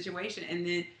themselves in this situation, and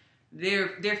then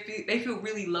they feel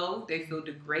really low. They feel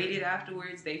degraded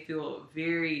afterwards. They feel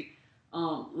very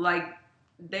like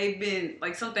they've been,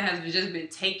 like, something has just been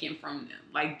taken from them,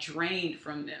 like drained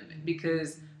from them,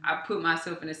 because I put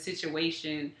myself in a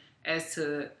situation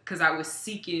because I was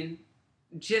seeking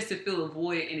just to fill a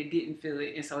void and it didn't fill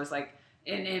it. And so it's like,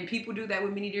 and people do that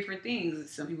with many different things.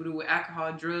 Some people do it with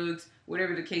alcohol, drugs,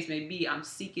 whatever the case may be. I'm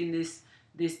seeking this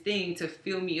thing to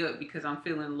fill me up because I'm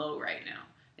feeling low right now.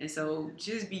 And so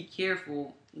just be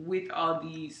careful with all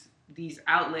these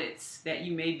outlets that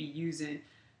you may be using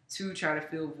to try to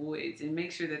fill voids, and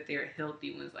make sure that they're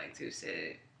healthy ones, like Tiff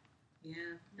said. Yeah,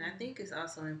 and I think it's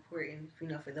also important,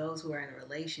 for those who are in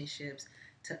relationships,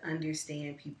 to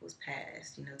understand people's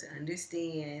past, to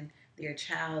understand their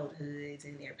childhoods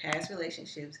and their past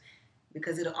relationships,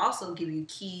 because it'll also give you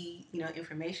key,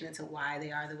 information into why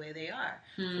they are the way they are.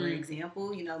 For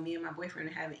example, me and my boyfriend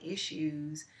are having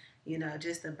issues,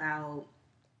 just about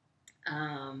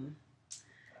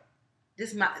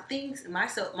just my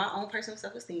own personal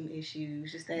self-esteem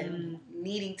issues, just that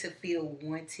needing to feel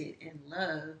wanted and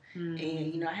loved.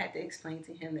 And, I had to explain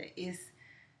to him that it's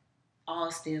all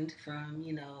stemmed from,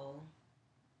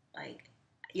 like,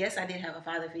 yes, I did have a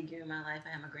father figure in my life. I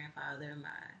had my grandfather, my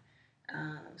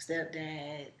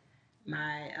stepdad,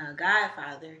 my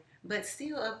godfather, but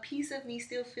still a piece of me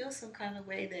still feels some kind of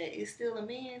way that it's still a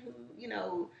man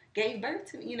who, gave birth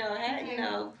to me, had,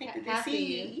 planted the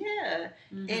seed. Yeah.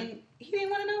 Mm-hmm. And he didn't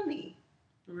want to know me.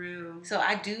 Real. So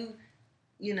I do,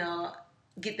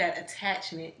 get that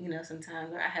attachment,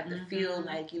 sometimes where I have to feel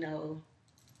like,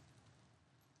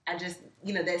 I just,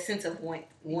 that sense of wanting,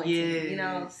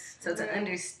 yes. So to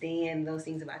understand those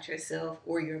things about yourself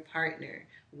or your partner,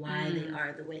 why they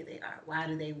are the way they are, why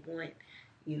do they want,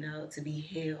 to be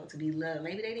held, to be loved.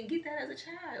 Maybe they didn't get that as a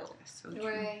child. That's so true.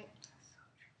 Right.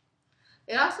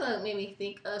 It also made me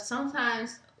think of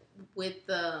sometimes with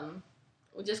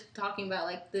we're just talking about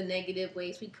like the negative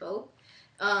ways we cope.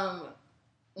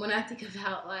 When I think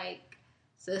about like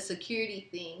the security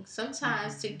thing,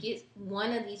 sometimes to get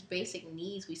one of these basic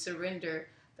needs, we surrender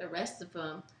the rest of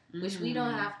them, which we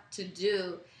don't have to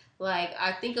do. Like,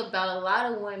 I think about a lot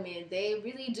of women, they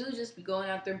really do just be going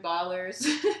after ballers,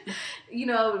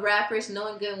 rappers,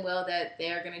 knowing good and well that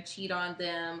they're going to cheat on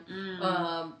them,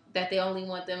 that they only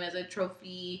want them as a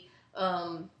trophy.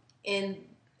 And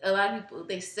a lot of people,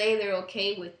 they say they're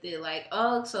okay with it. Like,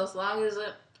 oh, so as long as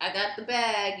I got the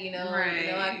bag,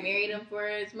 right. I married him for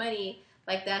his money,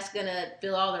 like that's going to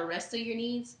fill all the rest of your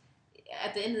needs.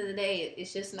 At the end of the day,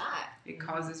 it's just not. It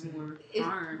causes more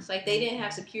harm. It's like they didn't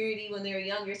have security when they were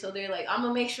younger, so they're like, I'm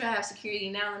going to make sure I have security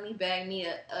now. Let me bag me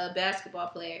a basketball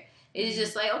player. It's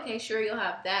just like, okay, sure, you'll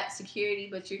have that security,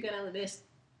 but you're going to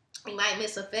you might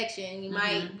miss affection. You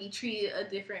might be treated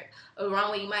a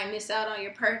wrong way. You might miss out on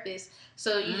your purpose.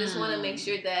 So you just want to make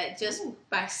sure that just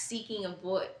by seeking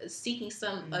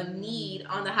a need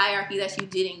on the hierarchy that you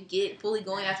didn't get, fully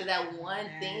going after that one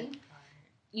thing,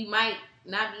 you might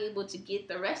not be able to get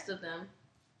the rest of them,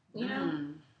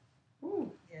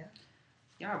 Ooh. Yeah.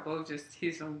 Y'all both just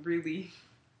hit some really,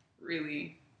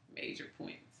 really major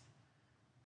points.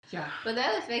 Yeah. But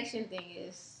that affection thing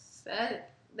is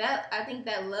that I think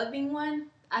that loving one,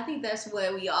 I think that's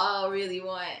what we all really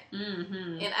want.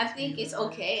 And I think it's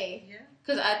okay. Yeah.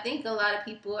 Because I think a lot of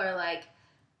people are like,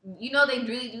 they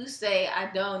really do say,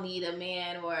 I don't need a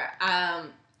man, or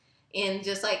and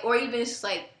just like, or even just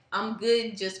like, I'm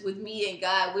good just with me and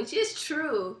God, which is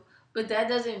true, but that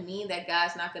doesn't mean that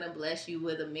God's not going to bless you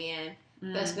with a man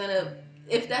that's going to,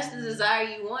 if that's the desire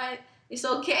you want, it's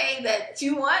okay that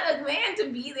you want a man to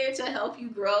be there to help you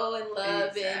grow and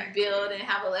love and build and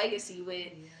have a legacy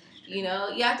with. You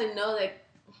have to know that,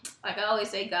 like I always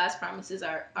say, God's promises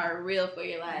are real for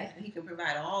your life. He can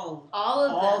provide all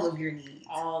of of your needs.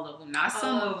 All of them, not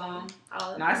some of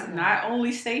them. Not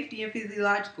only safety and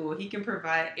physiological. He can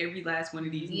provide every last one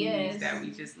of these needs that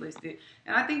we just listed.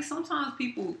 And I think sometimes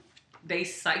people, they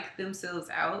psych themselves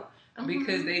out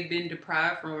because they've been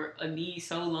deprived from a need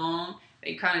so long.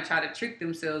 They kind of try to trick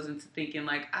themselves into thinking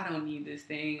like, I don't need this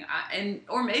thing.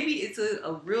 Or maybe it's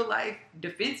a real life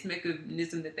defense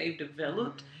mechanism that they've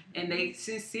developed. And they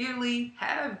sincerely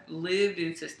have lived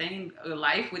and sustained a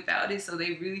life without it. So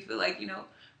they really feel like,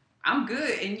 I'm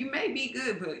good. And you may be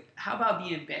good, but how about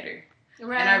being better?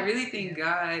 Right. And I really think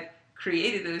God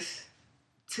created us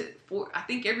I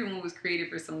think everyone was created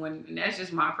for someone. And that's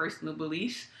just my personal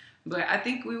beliefs. But I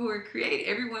think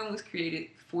everyone was created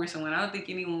for someone. I don't think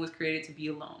anyone was created to be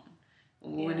alone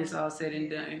when it's all said and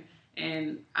done.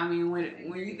 And I mean,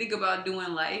 when you think about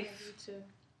doing life,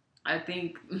 I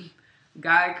think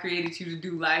God created you to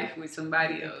do life with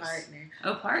somebody else.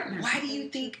 A partner. Why do you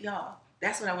think, y'all,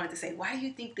 that's what I wanted to say. Why do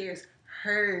you think there's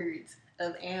herds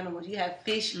of animals? You have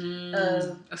fish,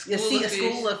 a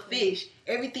school of fish.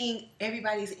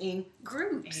 Everybody's in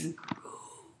groups.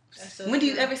 So when do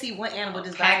you ever see one animal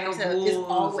just by themselves? It's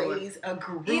always a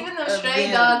group. Even those stray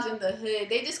dogs in the hood,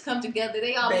 they just come together.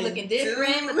 They all be looking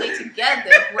different, but they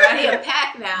together. Right? They a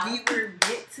pack now. We were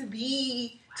meant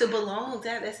to belong.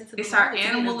 It's our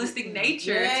animalistic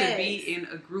nature to be in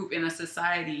a group, in a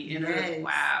society,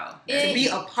 to be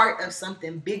a part of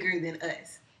something bigger than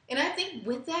us. And I think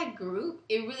with that group,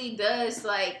 it really does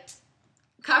like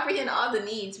comprehend all the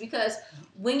needs, because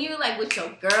when you're like with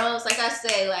your girls, like I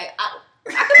say, like I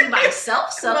could be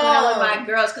myself something with my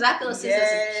girls, because I feel a sense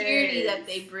of security that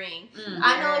they bring.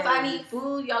 I know if I need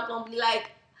food, y'all gonna be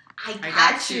like, I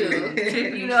got you.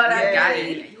 You know what I mean? Got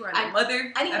it. You are the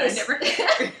mother. I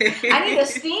need a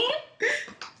steam.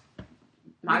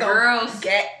 My girls.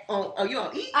 You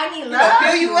gonna eat? I need love.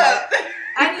 Fill you up.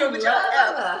 I need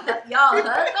love. Y'all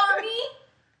hug on me.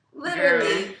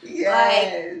 Literally.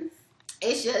 Yes. Like,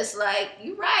 it's just like,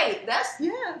 you're right.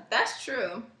 That's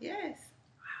true. Yes.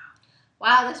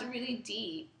 Wow, that's really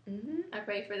deep. Mm-hmm. I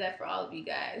pray for that for all of you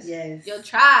guys. Yes. You'll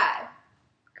try.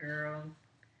 Girl.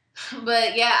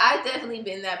 But yeah, I've definitely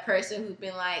been that person who's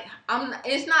been like,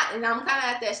 it's not, and I'm kind of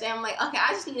at that stage. I'm like, okay,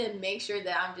 I just need to make sure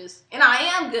that I'm just, and I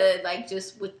am good, like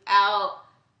just without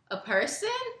a person,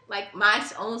 like my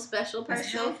own special person.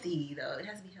 It's healthy though. It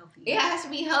has to be healthy. It has to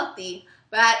be healthy,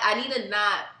 but I need to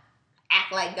not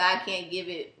act like God can't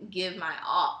give my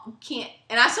all. Can't,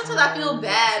 and sometimes I feel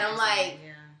bad. I'm like,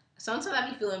 sometimes I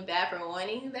be feeling bad for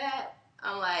wanting that.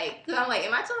 I'm like,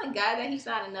 am I telling God that He's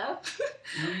not enough?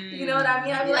 You know what I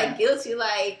mean? I be like guilty,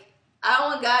 like I don't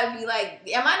want God to be like,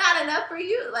 am I not enough for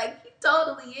you? Like He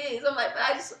totally is. I'm like, but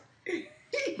I just.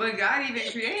 But God even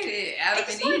created Adam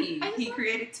and Eve. He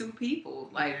created two people.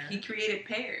 Like He created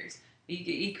pairs.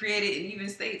 He created, and even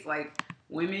states like,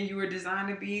 women, you were designed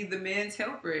to be the men's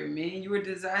helper. Men, you were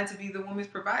designed to be the woman's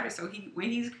provider. So when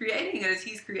He's creating us,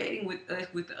 He's creating with us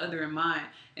with the other in mind.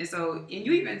 And so, and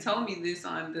you even told me this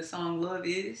on the song "Love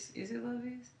Is." Is it "Love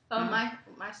Is"? Oh, my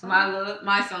song.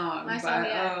 My song by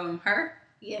yeah. Her.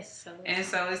 Yes. And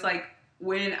so it's like,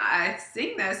 when I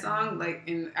sing that song, like,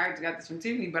 and I got this from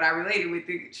Tiffany, but I related with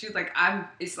it. She's like,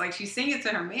 it's like she's singing to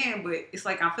her man, but it's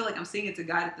like I feel like I'm singing to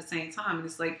God at the same time. And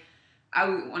it's like,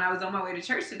 when I was on my way to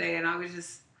church today, and I was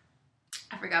just,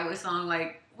 I forgot what song.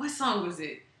 Like, what song was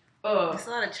it? There's a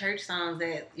lot of church songs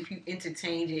that if you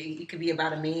interchange it could be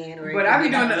about a man or. But I be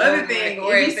doing the other thing.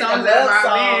 Or these songs about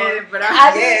men. But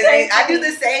I do the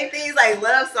same things like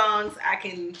love songs. I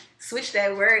can switch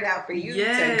that word out for you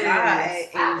to God.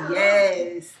 And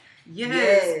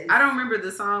yes. I don't remember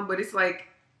the song, but it's like.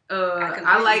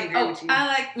 I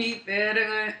like me better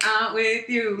when I'm with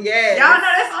you. Yes. Y'all know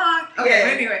that song? Okay,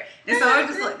 but anyway. And so I was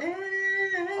just like,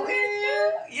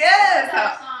 yes.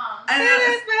 That song.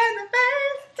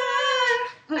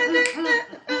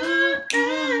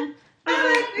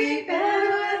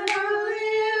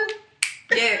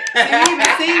 Yeah, and we even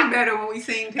sing better when we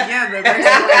sing together. Versus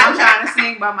when I'm trying to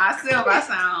sing by myself, I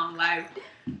sound like.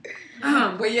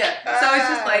 But yeah, so it's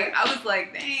just like, I was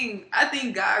like, dang, I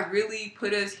think God really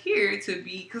put us here to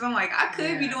be, because I'm like, I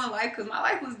could be doing life, because my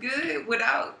life was good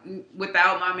without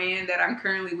my man that I'm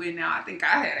currently with now. I think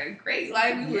I had a great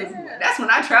life. That's when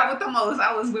I traveled the most.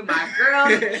 I was with my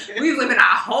girls. We was living our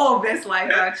whole best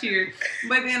life out here.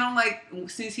 But then I'm like,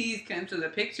 since He's come to the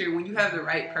picture, when you have the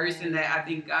right person that I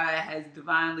think God has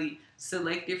divinely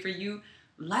selected for you,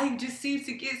 life just seems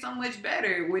to get so much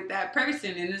better with that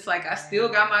person. And it's like, I still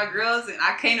got my girls, and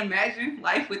I can't imagine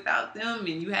life without them.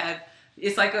 And you have,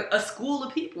 it's like a school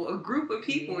of people, a group of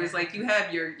people. It's like you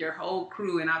have your whole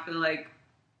crew. And I feel like,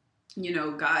 you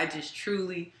know, God just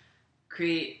truly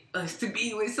create us to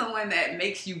be with someone that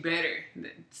makes you better.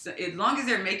 So as long as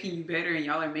they're making you better and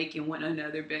y'all are making one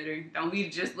another better, don't be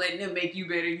just letting them make you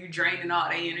better. You draining all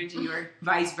their energy, or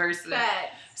vice versa.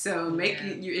 Facts. So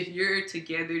if you're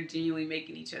together, genuinely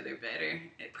making each other better,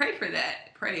 pray for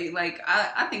that. Pray. Like,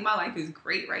 I think my life is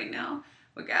great right now.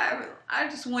 But God, I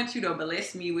just want you to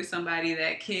bless me with somebody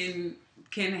that can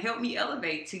help me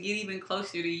elevate to get even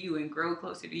closer to you and grow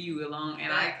closer to you along.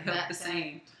 And I help the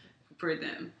same for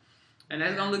them. And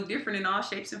that's going to look different in all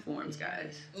shapes and forms,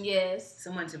 guys. Yes.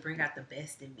 Someone to bring out the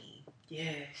best in me.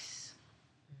 Yes.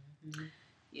 Mm-hmm.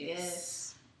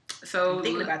 Yes. So I'm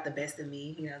thinking about the best of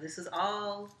me. You know, this is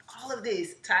all of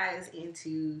this ties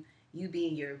into you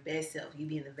being your best self, you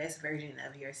being the best version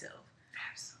of yourself.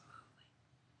 Absolutely.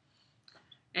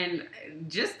 And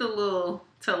just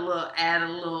add a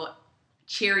little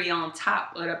cherry on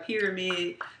top of the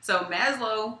pyramid. So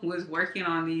Maslow was working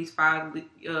on these five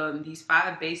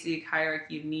basic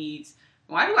hierarchy of needs.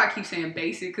 Why do I keep saying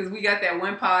basic? Because we got that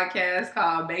one podcast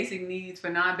called Basic Needs for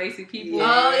Non-Basic People. Yeah.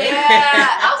 Oh,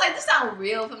 yeah. I was like, this sounds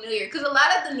real familiar. Because a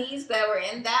lot of the needs that were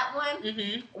in that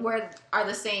one are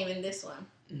the same in this one.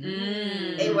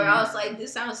 They were. I was like,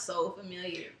 this sounds so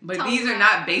familiar. But these are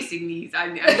not basic needs. I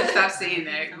need to stop saying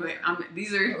that. But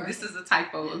this is a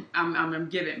typo I'm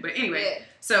giving. But anyway,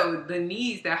 so the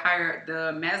needs the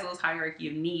Maslow's hierarchy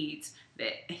of needs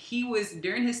that he was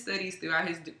during his studies throughout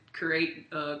his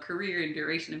career and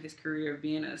duration of his career of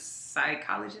being a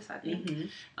psychologist, I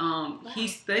think. He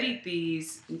studied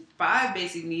these 5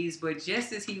 basic needs, but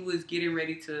just as he was getting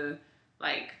ready to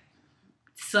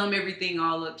sum everything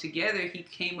all up together, he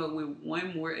came up with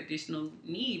one more additional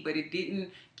need, but it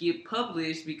didn't get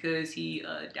published because he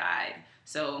died.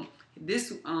 So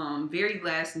this very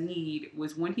last need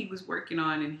was one he was working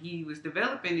on and he was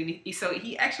developing, and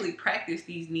he actually practiced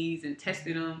these needs and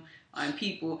tested them on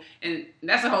people, and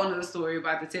that's a whole nother story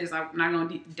about the test. I'm not going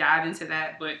to dive into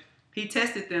that, but he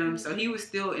tested them, so he was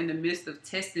still in the midst of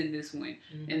testing this one,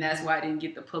 and that's why I didn't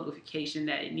get the publication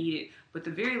that it needed. But the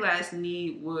very last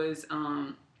need was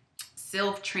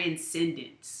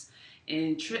self-transcendence,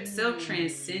 and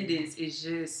self-transcendence is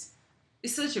just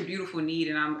it's such a beautiful need,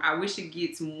 and I wish it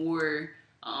gets more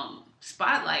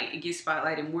spotlight. It gets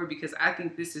spotlighted more because I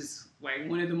think this is like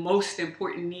one of the most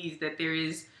important needs that there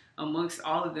is amongst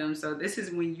all of them. So this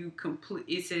is when you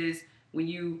it says when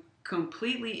you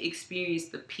completely experience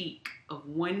the peak of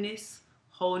oneness,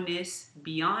 wholeness,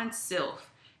 beyond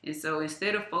self. And so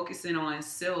instead of focusing on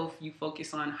self, you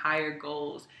focus on higher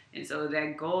goals. And so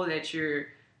that goal that you're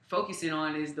focusing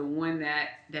on is the one that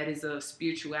is of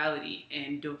spirituality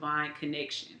and divine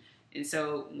connection. And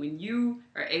so when you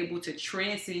are able to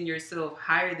transcend yourself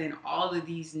higher than all of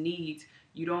these needs,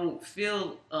 you don't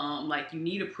feel like you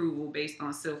need approval based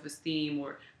on self-esteem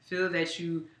or feel that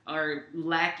you are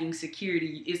lacking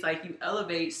security. It's like you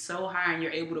elevate so high and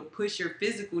you're able to push your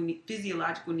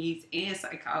physiological needs and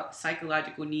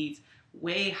psychological needs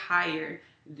way higher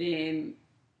than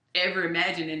ever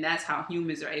imagined. And that's how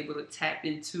humans are able to tap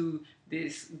into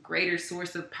this greater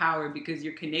source of power, because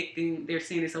you're connecting. They're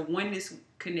saying it's a oneness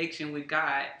connection with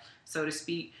God, so to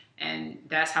speak. And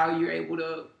that's how you're able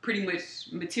to pretty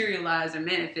much materialize and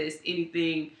manifest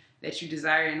anything that you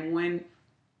desire. And one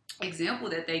example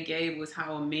that they gave was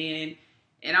how a man,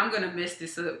 and I'm going to mess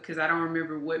this up because I don't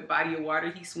remember what body of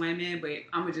water he swam in, but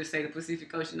I'm going to just say the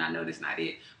Pacific Ocean. I know that's not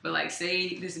it. But like,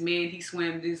 say this man, he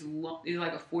swam this long, it's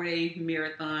like a 4-day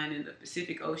marathon in the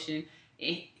Pacific Ocean.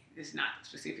 And it's not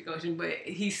the Pacific Ocean, but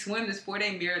he swam this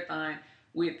 4-day marathon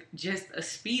with just a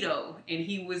Speedo. And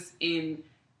he was in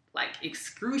like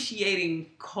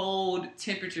excruciating cold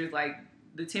temperatures. Like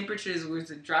the temperatures was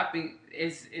dropping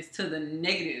is to the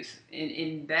negatives,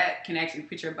 and that can actually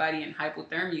put your body in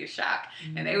hypothermia shock.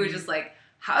 Mm-hmm. And they were just like,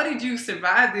 how did you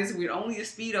survive this with only a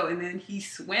Speedo? And then he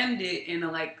swam it in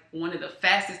like one of the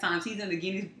fastest times. He's in the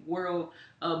Guinness World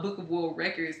Book of World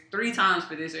Records 3 times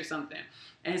for this or something.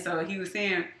 And so he was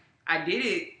saying, I did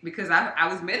it because I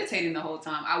was meditating the whole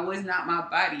time. I was not my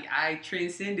body. I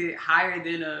transcended higher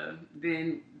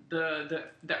than the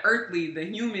earthly, the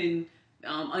human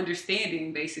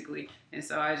understanding, basically. And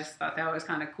so I just thought that was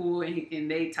kind of cool. And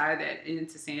they tie that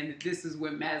into saying that this is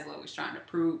what Maslow was trying to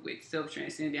prove with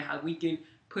self-transcendent, how we can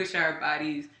push our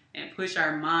bodies and push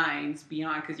our minds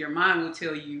beyond, because your mind will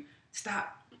tell you,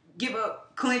 stop, give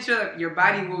up, clench up. Your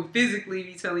body will physically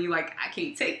be telling you, like, I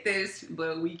can't take this,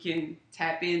 but we can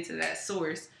tap into that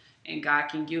source, and God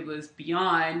can give us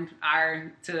beyond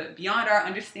our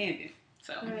understanding.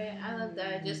 So right, I love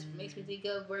that. It just makes me think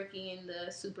of working in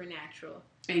the supernatural.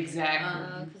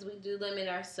 Exactly. Because we do limit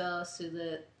ourselves to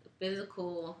the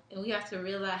physical, and we have to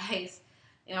realize,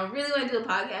 and I really want to do a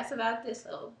podcast about this,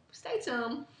 so stay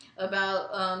tuned,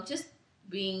 about just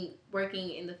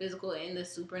working in the physical and the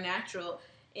supernatural.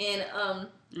 And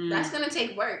that's going to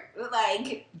take work.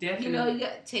 Like, definitely. You know, you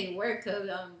got to take work of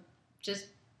just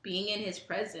being in his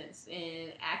presence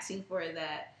and asking for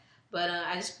that. But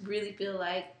I just really feel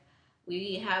like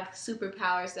we have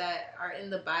superpowers that are in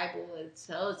the Bible. It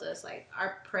tells us, like,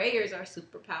 our prayers are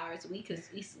superpowers. We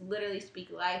literally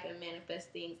speak life and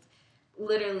manifest things.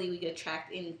 Literally, we could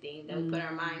attract anything that we put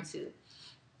our mind to.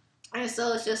 And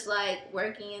so it's just like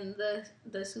working in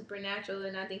the supernatural,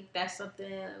 and I think that's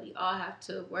something we all have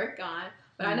to work on.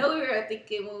 But I know we were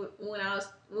thinking when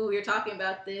we were talking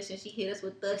about this, and she hit us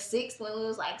with the 6 when we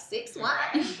was like 6'1".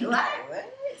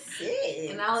 What?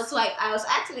 6? And I was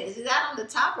asking, is that on the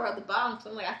top or at the bottom? So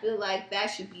I'm like, I feel like that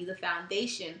should be the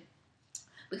foundation,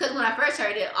 because when I first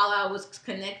heard it, all I was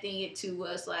connecting it to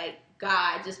was like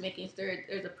God, just making sure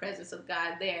there's a presence of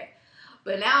God there.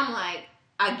 But now I'm like,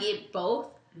 I get both.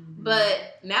 Mm-hmm.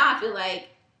 But now I feel like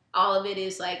all of it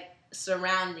is like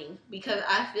surrounding, because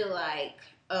I feel like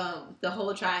the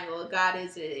whole triangle of God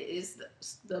is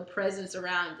the presence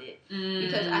around it. Mm-hmm.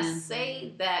 Because I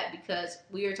say that because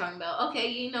we were talking about, okay,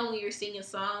 you know, when you were singing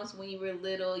songs when you were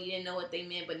little, you didn't know what they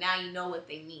meant, but now you know what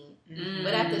they mean. Mm-hmm.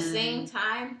 But at the same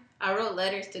time, I wrote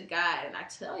letters to God, and I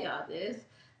tell y'all this,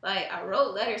 like, I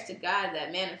wrote letters to God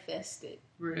that manifested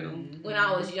when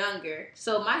I was younger.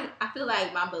 So I feel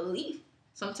like my belief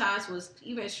sometimes was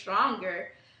even stronger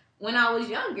when I was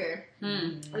younger,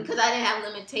 because I didn't have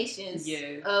limitations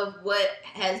of what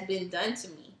has been done to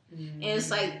me. And it's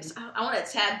like, I want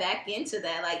to tap back into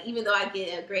that. Like, even though I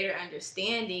get a greater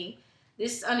understanding,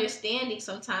 this understanding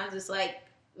sometimes is like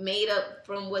made up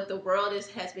from what the world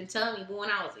has been telling me. But when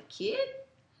I was a kid,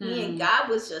 me and God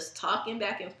was just talking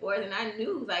back and forth, and I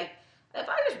knew, like, if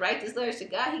I just write these letters to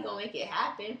God, He gonna make it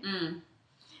happen.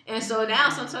 And so now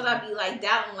sometimes I be like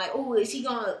doubting, like, oh, is He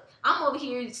gonna? I'm over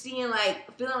here feeling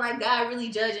like God really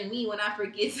judging me, when I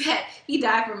forget that He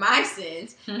died for my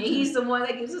sins, and He's the one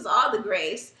that gives us all the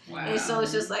grace. Wow. And so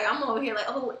it's just like, I'm over here like,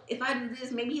 oh, if I do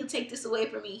this, maybe He'll take this away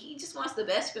from me. He just wants the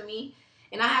best for me.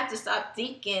 And I have to stop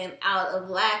thinking out of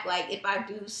lack, like if I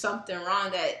do something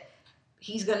wrong that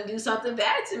he's gonna do something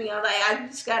bad to me. I'm like, I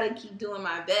just gotta keep doing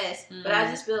my best. But I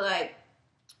just feel like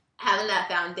having that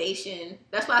foundation,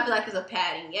 that's why I feel like it's a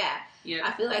padding. Yeah.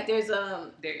 I feel like there's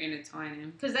they're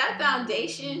intertwining. Because that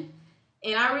foundation,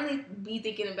 and I really be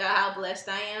thinking about how blessed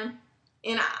I am.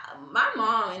 And my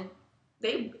mom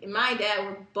and my dad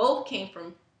were both came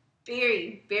from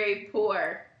very, very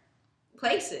poor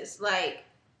places. Like,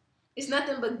 it's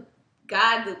nothing but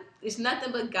God. It's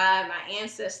nothing but God, my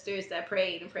ancestors that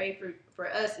prayed and prayed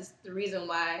for us is the reason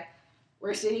why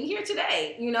we're sitting here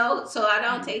today, you know? So I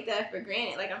don't take that for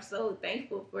granted. Like, I'm so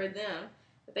thankful for them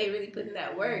that they really put in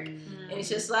that work. And it's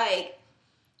just like,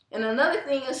 and another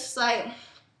thing is like,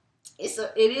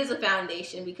 it is a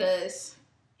foundation because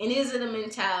it isn't a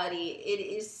mentality.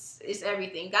 It's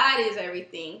everything. God is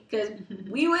everything. Because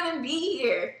we wouldn't be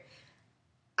here.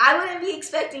 I wouldn't be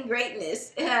expecting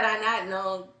greatness had I not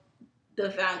known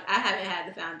I haven't had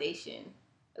the foundation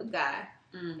of God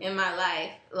in my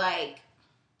life. Like,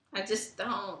 I just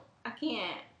don't. I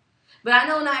can't. But I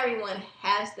know not everyone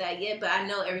has that yet. But I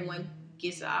know everyone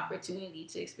gets the opportunity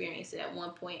to experience it at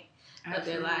one point of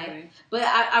their life. But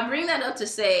I bring that up to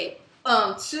say,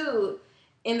 too.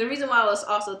 And the reason why I was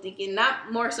also thinking,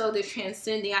 not more so the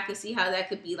transcending, I could see how that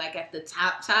could be like at the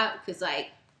top, because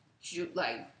like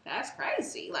that's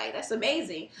crazy, like that's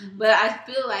amazing. But I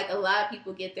feel like a lot of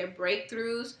people get their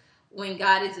breakthroughs when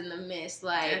God is in the midst.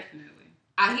 Like, definitely.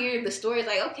 I hear the stories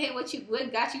like, okay,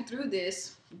 what got you through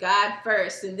this? God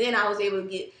first, and then I was able to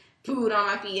get food on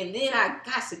my feet, and then I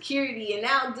got security, and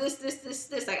now this.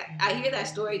 Like, I hear that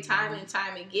story time and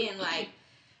time again. Like,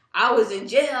 I was in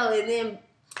jail, and then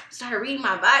started reading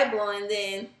my Bible, and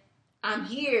then I'm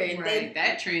here, and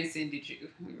that transcended you,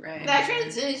 right? That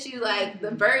transcended you, like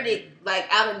the verdict, like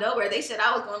out of nowhere. They said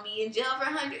I was going to be in jail for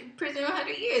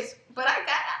 100 years, but I got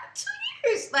out 2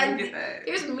 years. Like,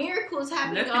 there's miracles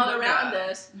happening all around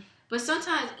us, but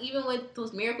sometimes even with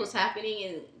those miracles happening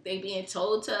and they being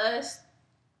told to us,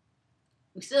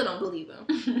 we still don't believe them.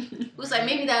 It's like,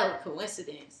 maybe that was a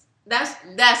coincidence.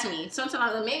 That's me.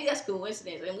 Sometimes like, maybe that's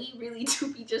coincidence, and we really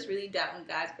do be just really doubting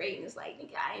God's greatness. Like,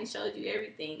 nigga, I ain't showed you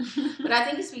everything. But I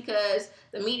think it's because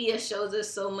the media shows us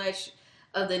so much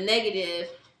of the negative,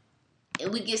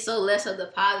 and we get so less of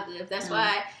the positive. That's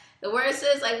why the word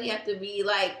says like we have to be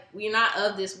like, we're not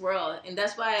of this world, and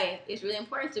that's why it's really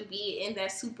important to be in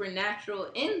that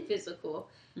supernatural and physical,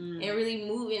 and really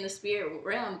move in the spirit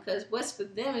realm. Because what's for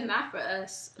them is not for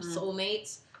us,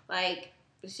 soulmates. Like,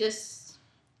 it's just.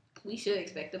 We should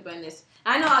expect abundance.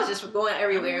 I know I was just going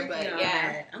everywhere, but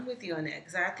yeah. I'm with you on that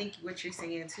because I think what you're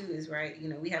saying too is right. You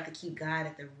know, we have to keep God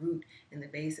at the root and the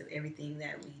base of everything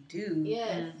that we do.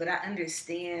 Yeah. But I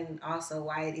understand also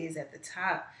why it is at the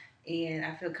top. And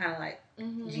I feel kind of like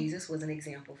Jesus was an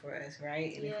example for us,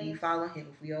 right? And if we follow him,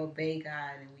 if we obey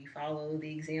God and we follow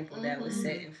the example that was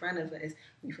set in front of us,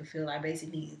 we fulfill our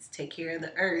basic needs. Take care of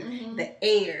the earth, the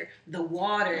air, the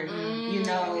water, you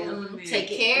know.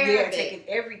 Taking care of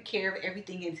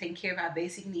everything and taking care of our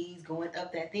basic needs, going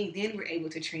up that thing. Then we're able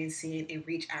to transcend and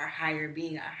reach our higher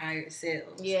being, our higher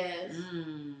selves. Yes.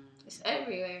 It's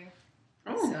everywhere.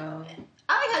 Oh. So...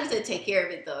 I like how you said take care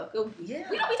of it, though. Yeah.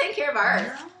 We don't be taking care of our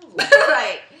earth. No.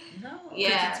 Like, no.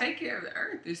 Yeah. To take care of the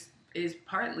earth is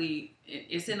partly,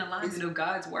 it's in alignment of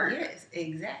God's word. Yes,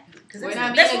 exactly. Because we're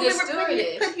not being a good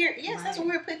stewardess. That's what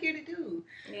we're put here to do.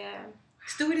 Yeah.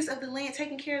 Stewardess of the land,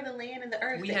 taking care of the land and the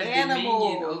earth, we the have animals.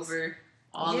 Dominion over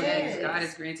all of that. God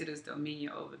has granted us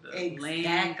dominion over the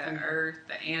land, the earth,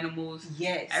 the animals,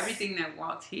 everything that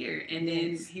walks here. And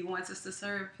then he wants us to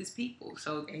serve his people.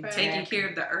 So taking care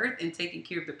of the earth and taking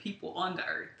care of the people on the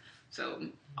earth. So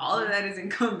all of that is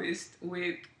encompassed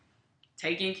with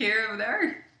taking care of the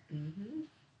earth.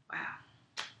 Wow.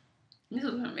 This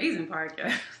was an amazing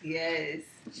podcast. Yes.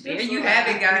 There you have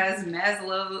it, guys.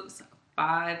 Maslow's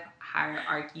 5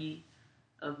 hierarchy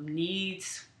of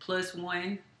needs plus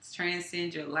 1.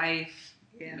 Transcend your life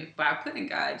by putting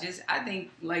God. I think,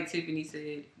 like Tiffany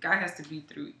said, God has to be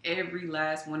through every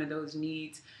last one of those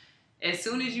needs as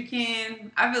soon as you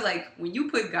can. I feel like when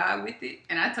you put God with it,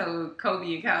 and I told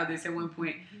Kobe and Kyle this at one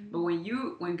point, but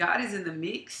when God is in the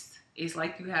mix, it's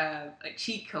like you have a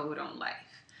cheat code on life.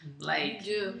 Like,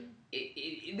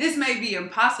 this may be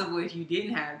impossible if you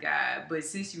didn't have God, but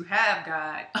since you have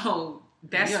God,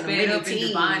 that's sped up in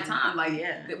divine time.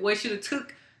 Like, what should have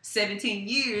took 17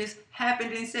 years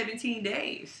happened in 17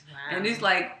 days. Wow. And it's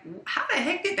like, how the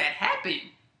heck did that happen?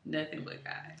 Nothing but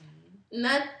God.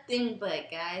 Nothing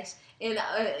but, guys.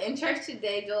 In church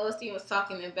today, Joel Osteen was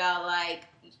talking about, like,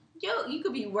 you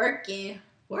could be working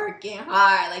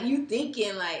hard. Like, you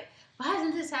thinking, like, why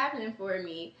isn't this happening for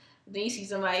me? Then you see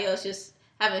somebody else just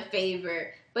having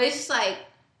favor. But it's just like,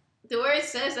 the word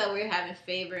says that we're having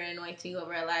favor and anointing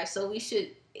over our lives. So we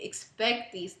should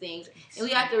expect these things. And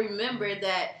we have to remember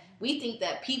that we think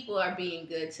that people are being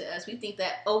good to us. We think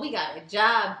that, oh, we got a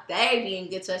job, they're being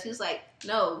good to us. He's like,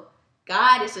 no,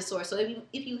 God is the source. So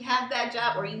if you have that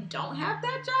job or you don't have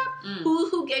that job,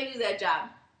 who gave you that job?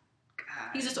 God.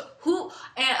 He's just who,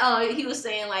 and he was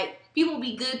saying like, people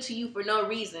be good to you for no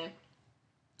reason.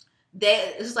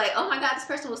 It's like, oh my God, this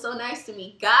person was so nice to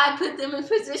me. God put them in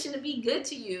position to be good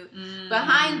to you.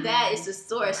 Behind that is the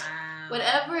source. Wow.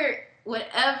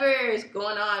 Whatever is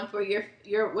going on for your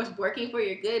what's working for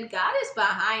your good, God is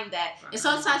behind that. Wow. And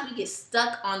sometimes we get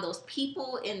stuck on those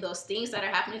people and those things that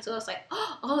are happening to us. Like,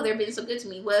 oh, they're being so good to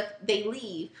me. What if they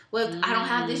leave? What if I don't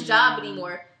have this job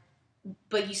anymore?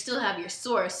 But you still have your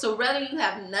source. So whether you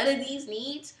have none of these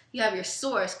needs, you have your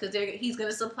source, because he's going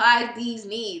to supply these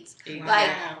needs. Wow. Like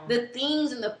the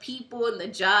things and the people and the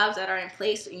jobs that are in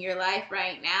place in your life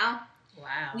right now.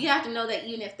 Wow. We have to know that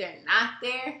even if they're not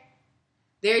there,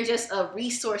 they're just a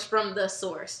resource from the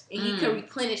source. And you can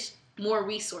replenish more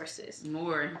resources.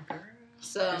 More.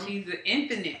 So he's the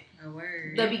infinite.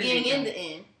 The beginning and the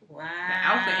end. Wow. The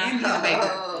alpha and the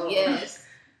omega. Yes.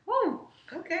 Woo.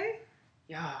 Okay.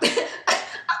 Yeah.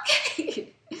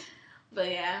 Okay. But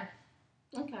yeah.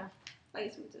 Okay. I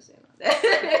guess we just say about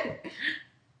that.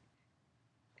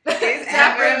 It's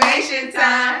affirmation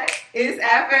time. It's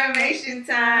affirmation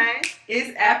time.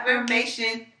 It's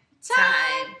affirmation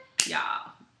time.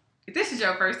 Y'all, if this is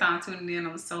your first time tuning in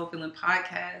on the Soul Filling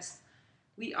Podcast,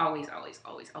 we always end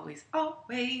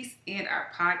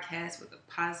our podcast with a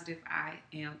positive I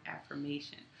am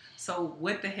affirmation. So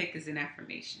what the heck is an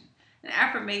affirmation? An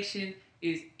affirmation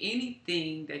is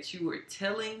anything that you are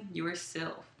telling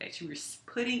yourself, that you are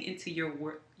putting into your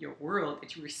world,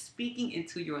 that you are speaking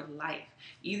into your life.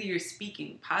 Either you're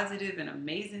speaking positive and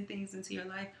amazing things into your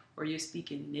life, or you're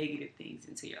speaking negative things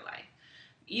into your life.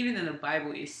 Even in the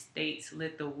Bible, it states,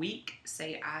 let the weak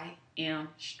say, I am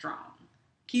strong.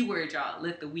 Keyword, y'all,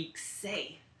 let the weak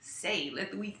say, let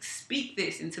the weak speak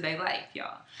this into their life,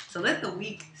 y'all. So let the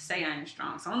weak say, I am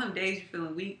strong. So on them days you're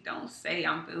feeling weak, don't say,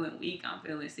 I'm feeling weak, I'm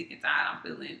feeling sick and tired, I'm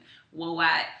feeling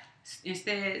woe-eyed.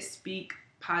 Instead, speak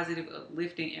positive,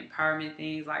 uplifting, empowerment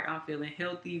things like I'm feeling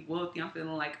healthy, wealthy, I'm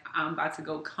feeling like I'm about to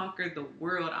go conquer the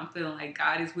world, I'm feeling like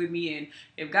God is with me, and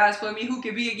if God's for me, who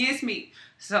can be against me?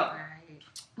 So,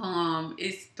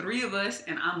 it's 3 of us,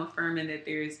 and I'm affirming that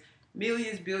there's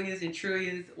millions, billions, and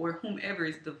trillions, or whomever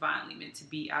is divinely meant to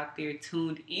be out there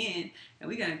tuned in. And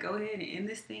we're going to go ahead and end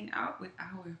this thing out with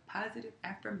our positive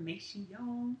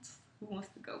affirmations. Who wants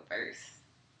to go first?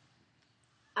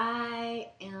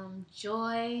 I am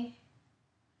joy,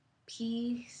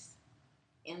 peace,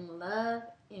 and love.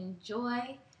 And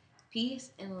joy,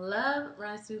 peace, and love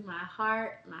runs through my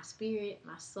heart, my spirit,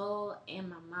 my soul, and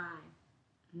my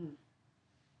mind.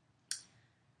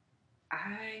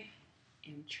 I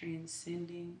am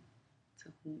transcending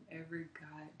to whomever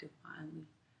God divinely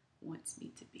wants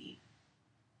me to be.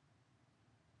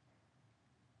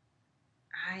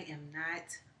 I am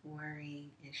not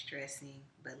worrying and stressing,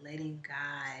 but letting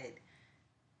God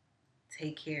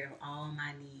take care of all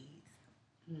my needs.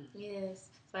 Yes.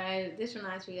 So this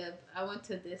reminds me of, I went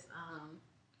to this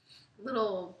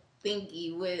little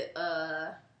thingy with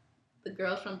the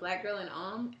girls from Black Girl and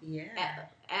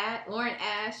at Lauren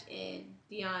Ash and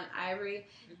Dion Ivory.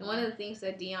 And one of the things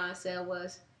that Dion said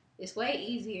was, it's way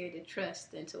easier to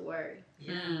trust than to worry.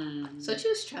 So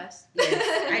choose trust.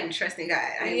 Yes, I am trusting God.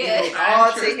 I am giving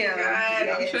all to Him.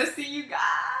 Yes. I'm trusting you, God.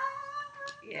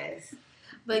 Yes.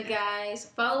 But guys,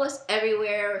 follow us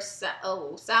everywhere.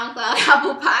 SoundCloud,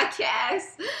 Apple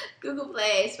Podcasts, Google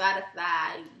Play,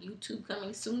 Spotify, YouTube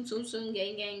coming soon.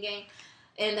 Gang.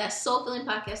 And that's Soul Filling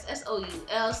Podcast, SOUL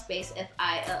space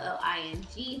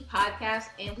FILLING podcast.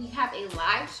 And we have a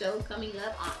live show coming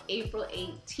up on April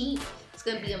 18th. It's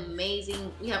going to be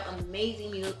amazing. We have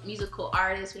amazing musical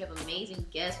artists. We have amazing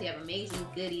guests. We have amazing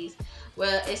goodies.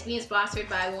 Well, it's being sponsored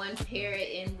by One Parrot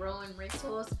and Rowan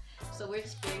Rentals. So we're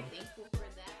just very thankful for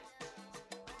that.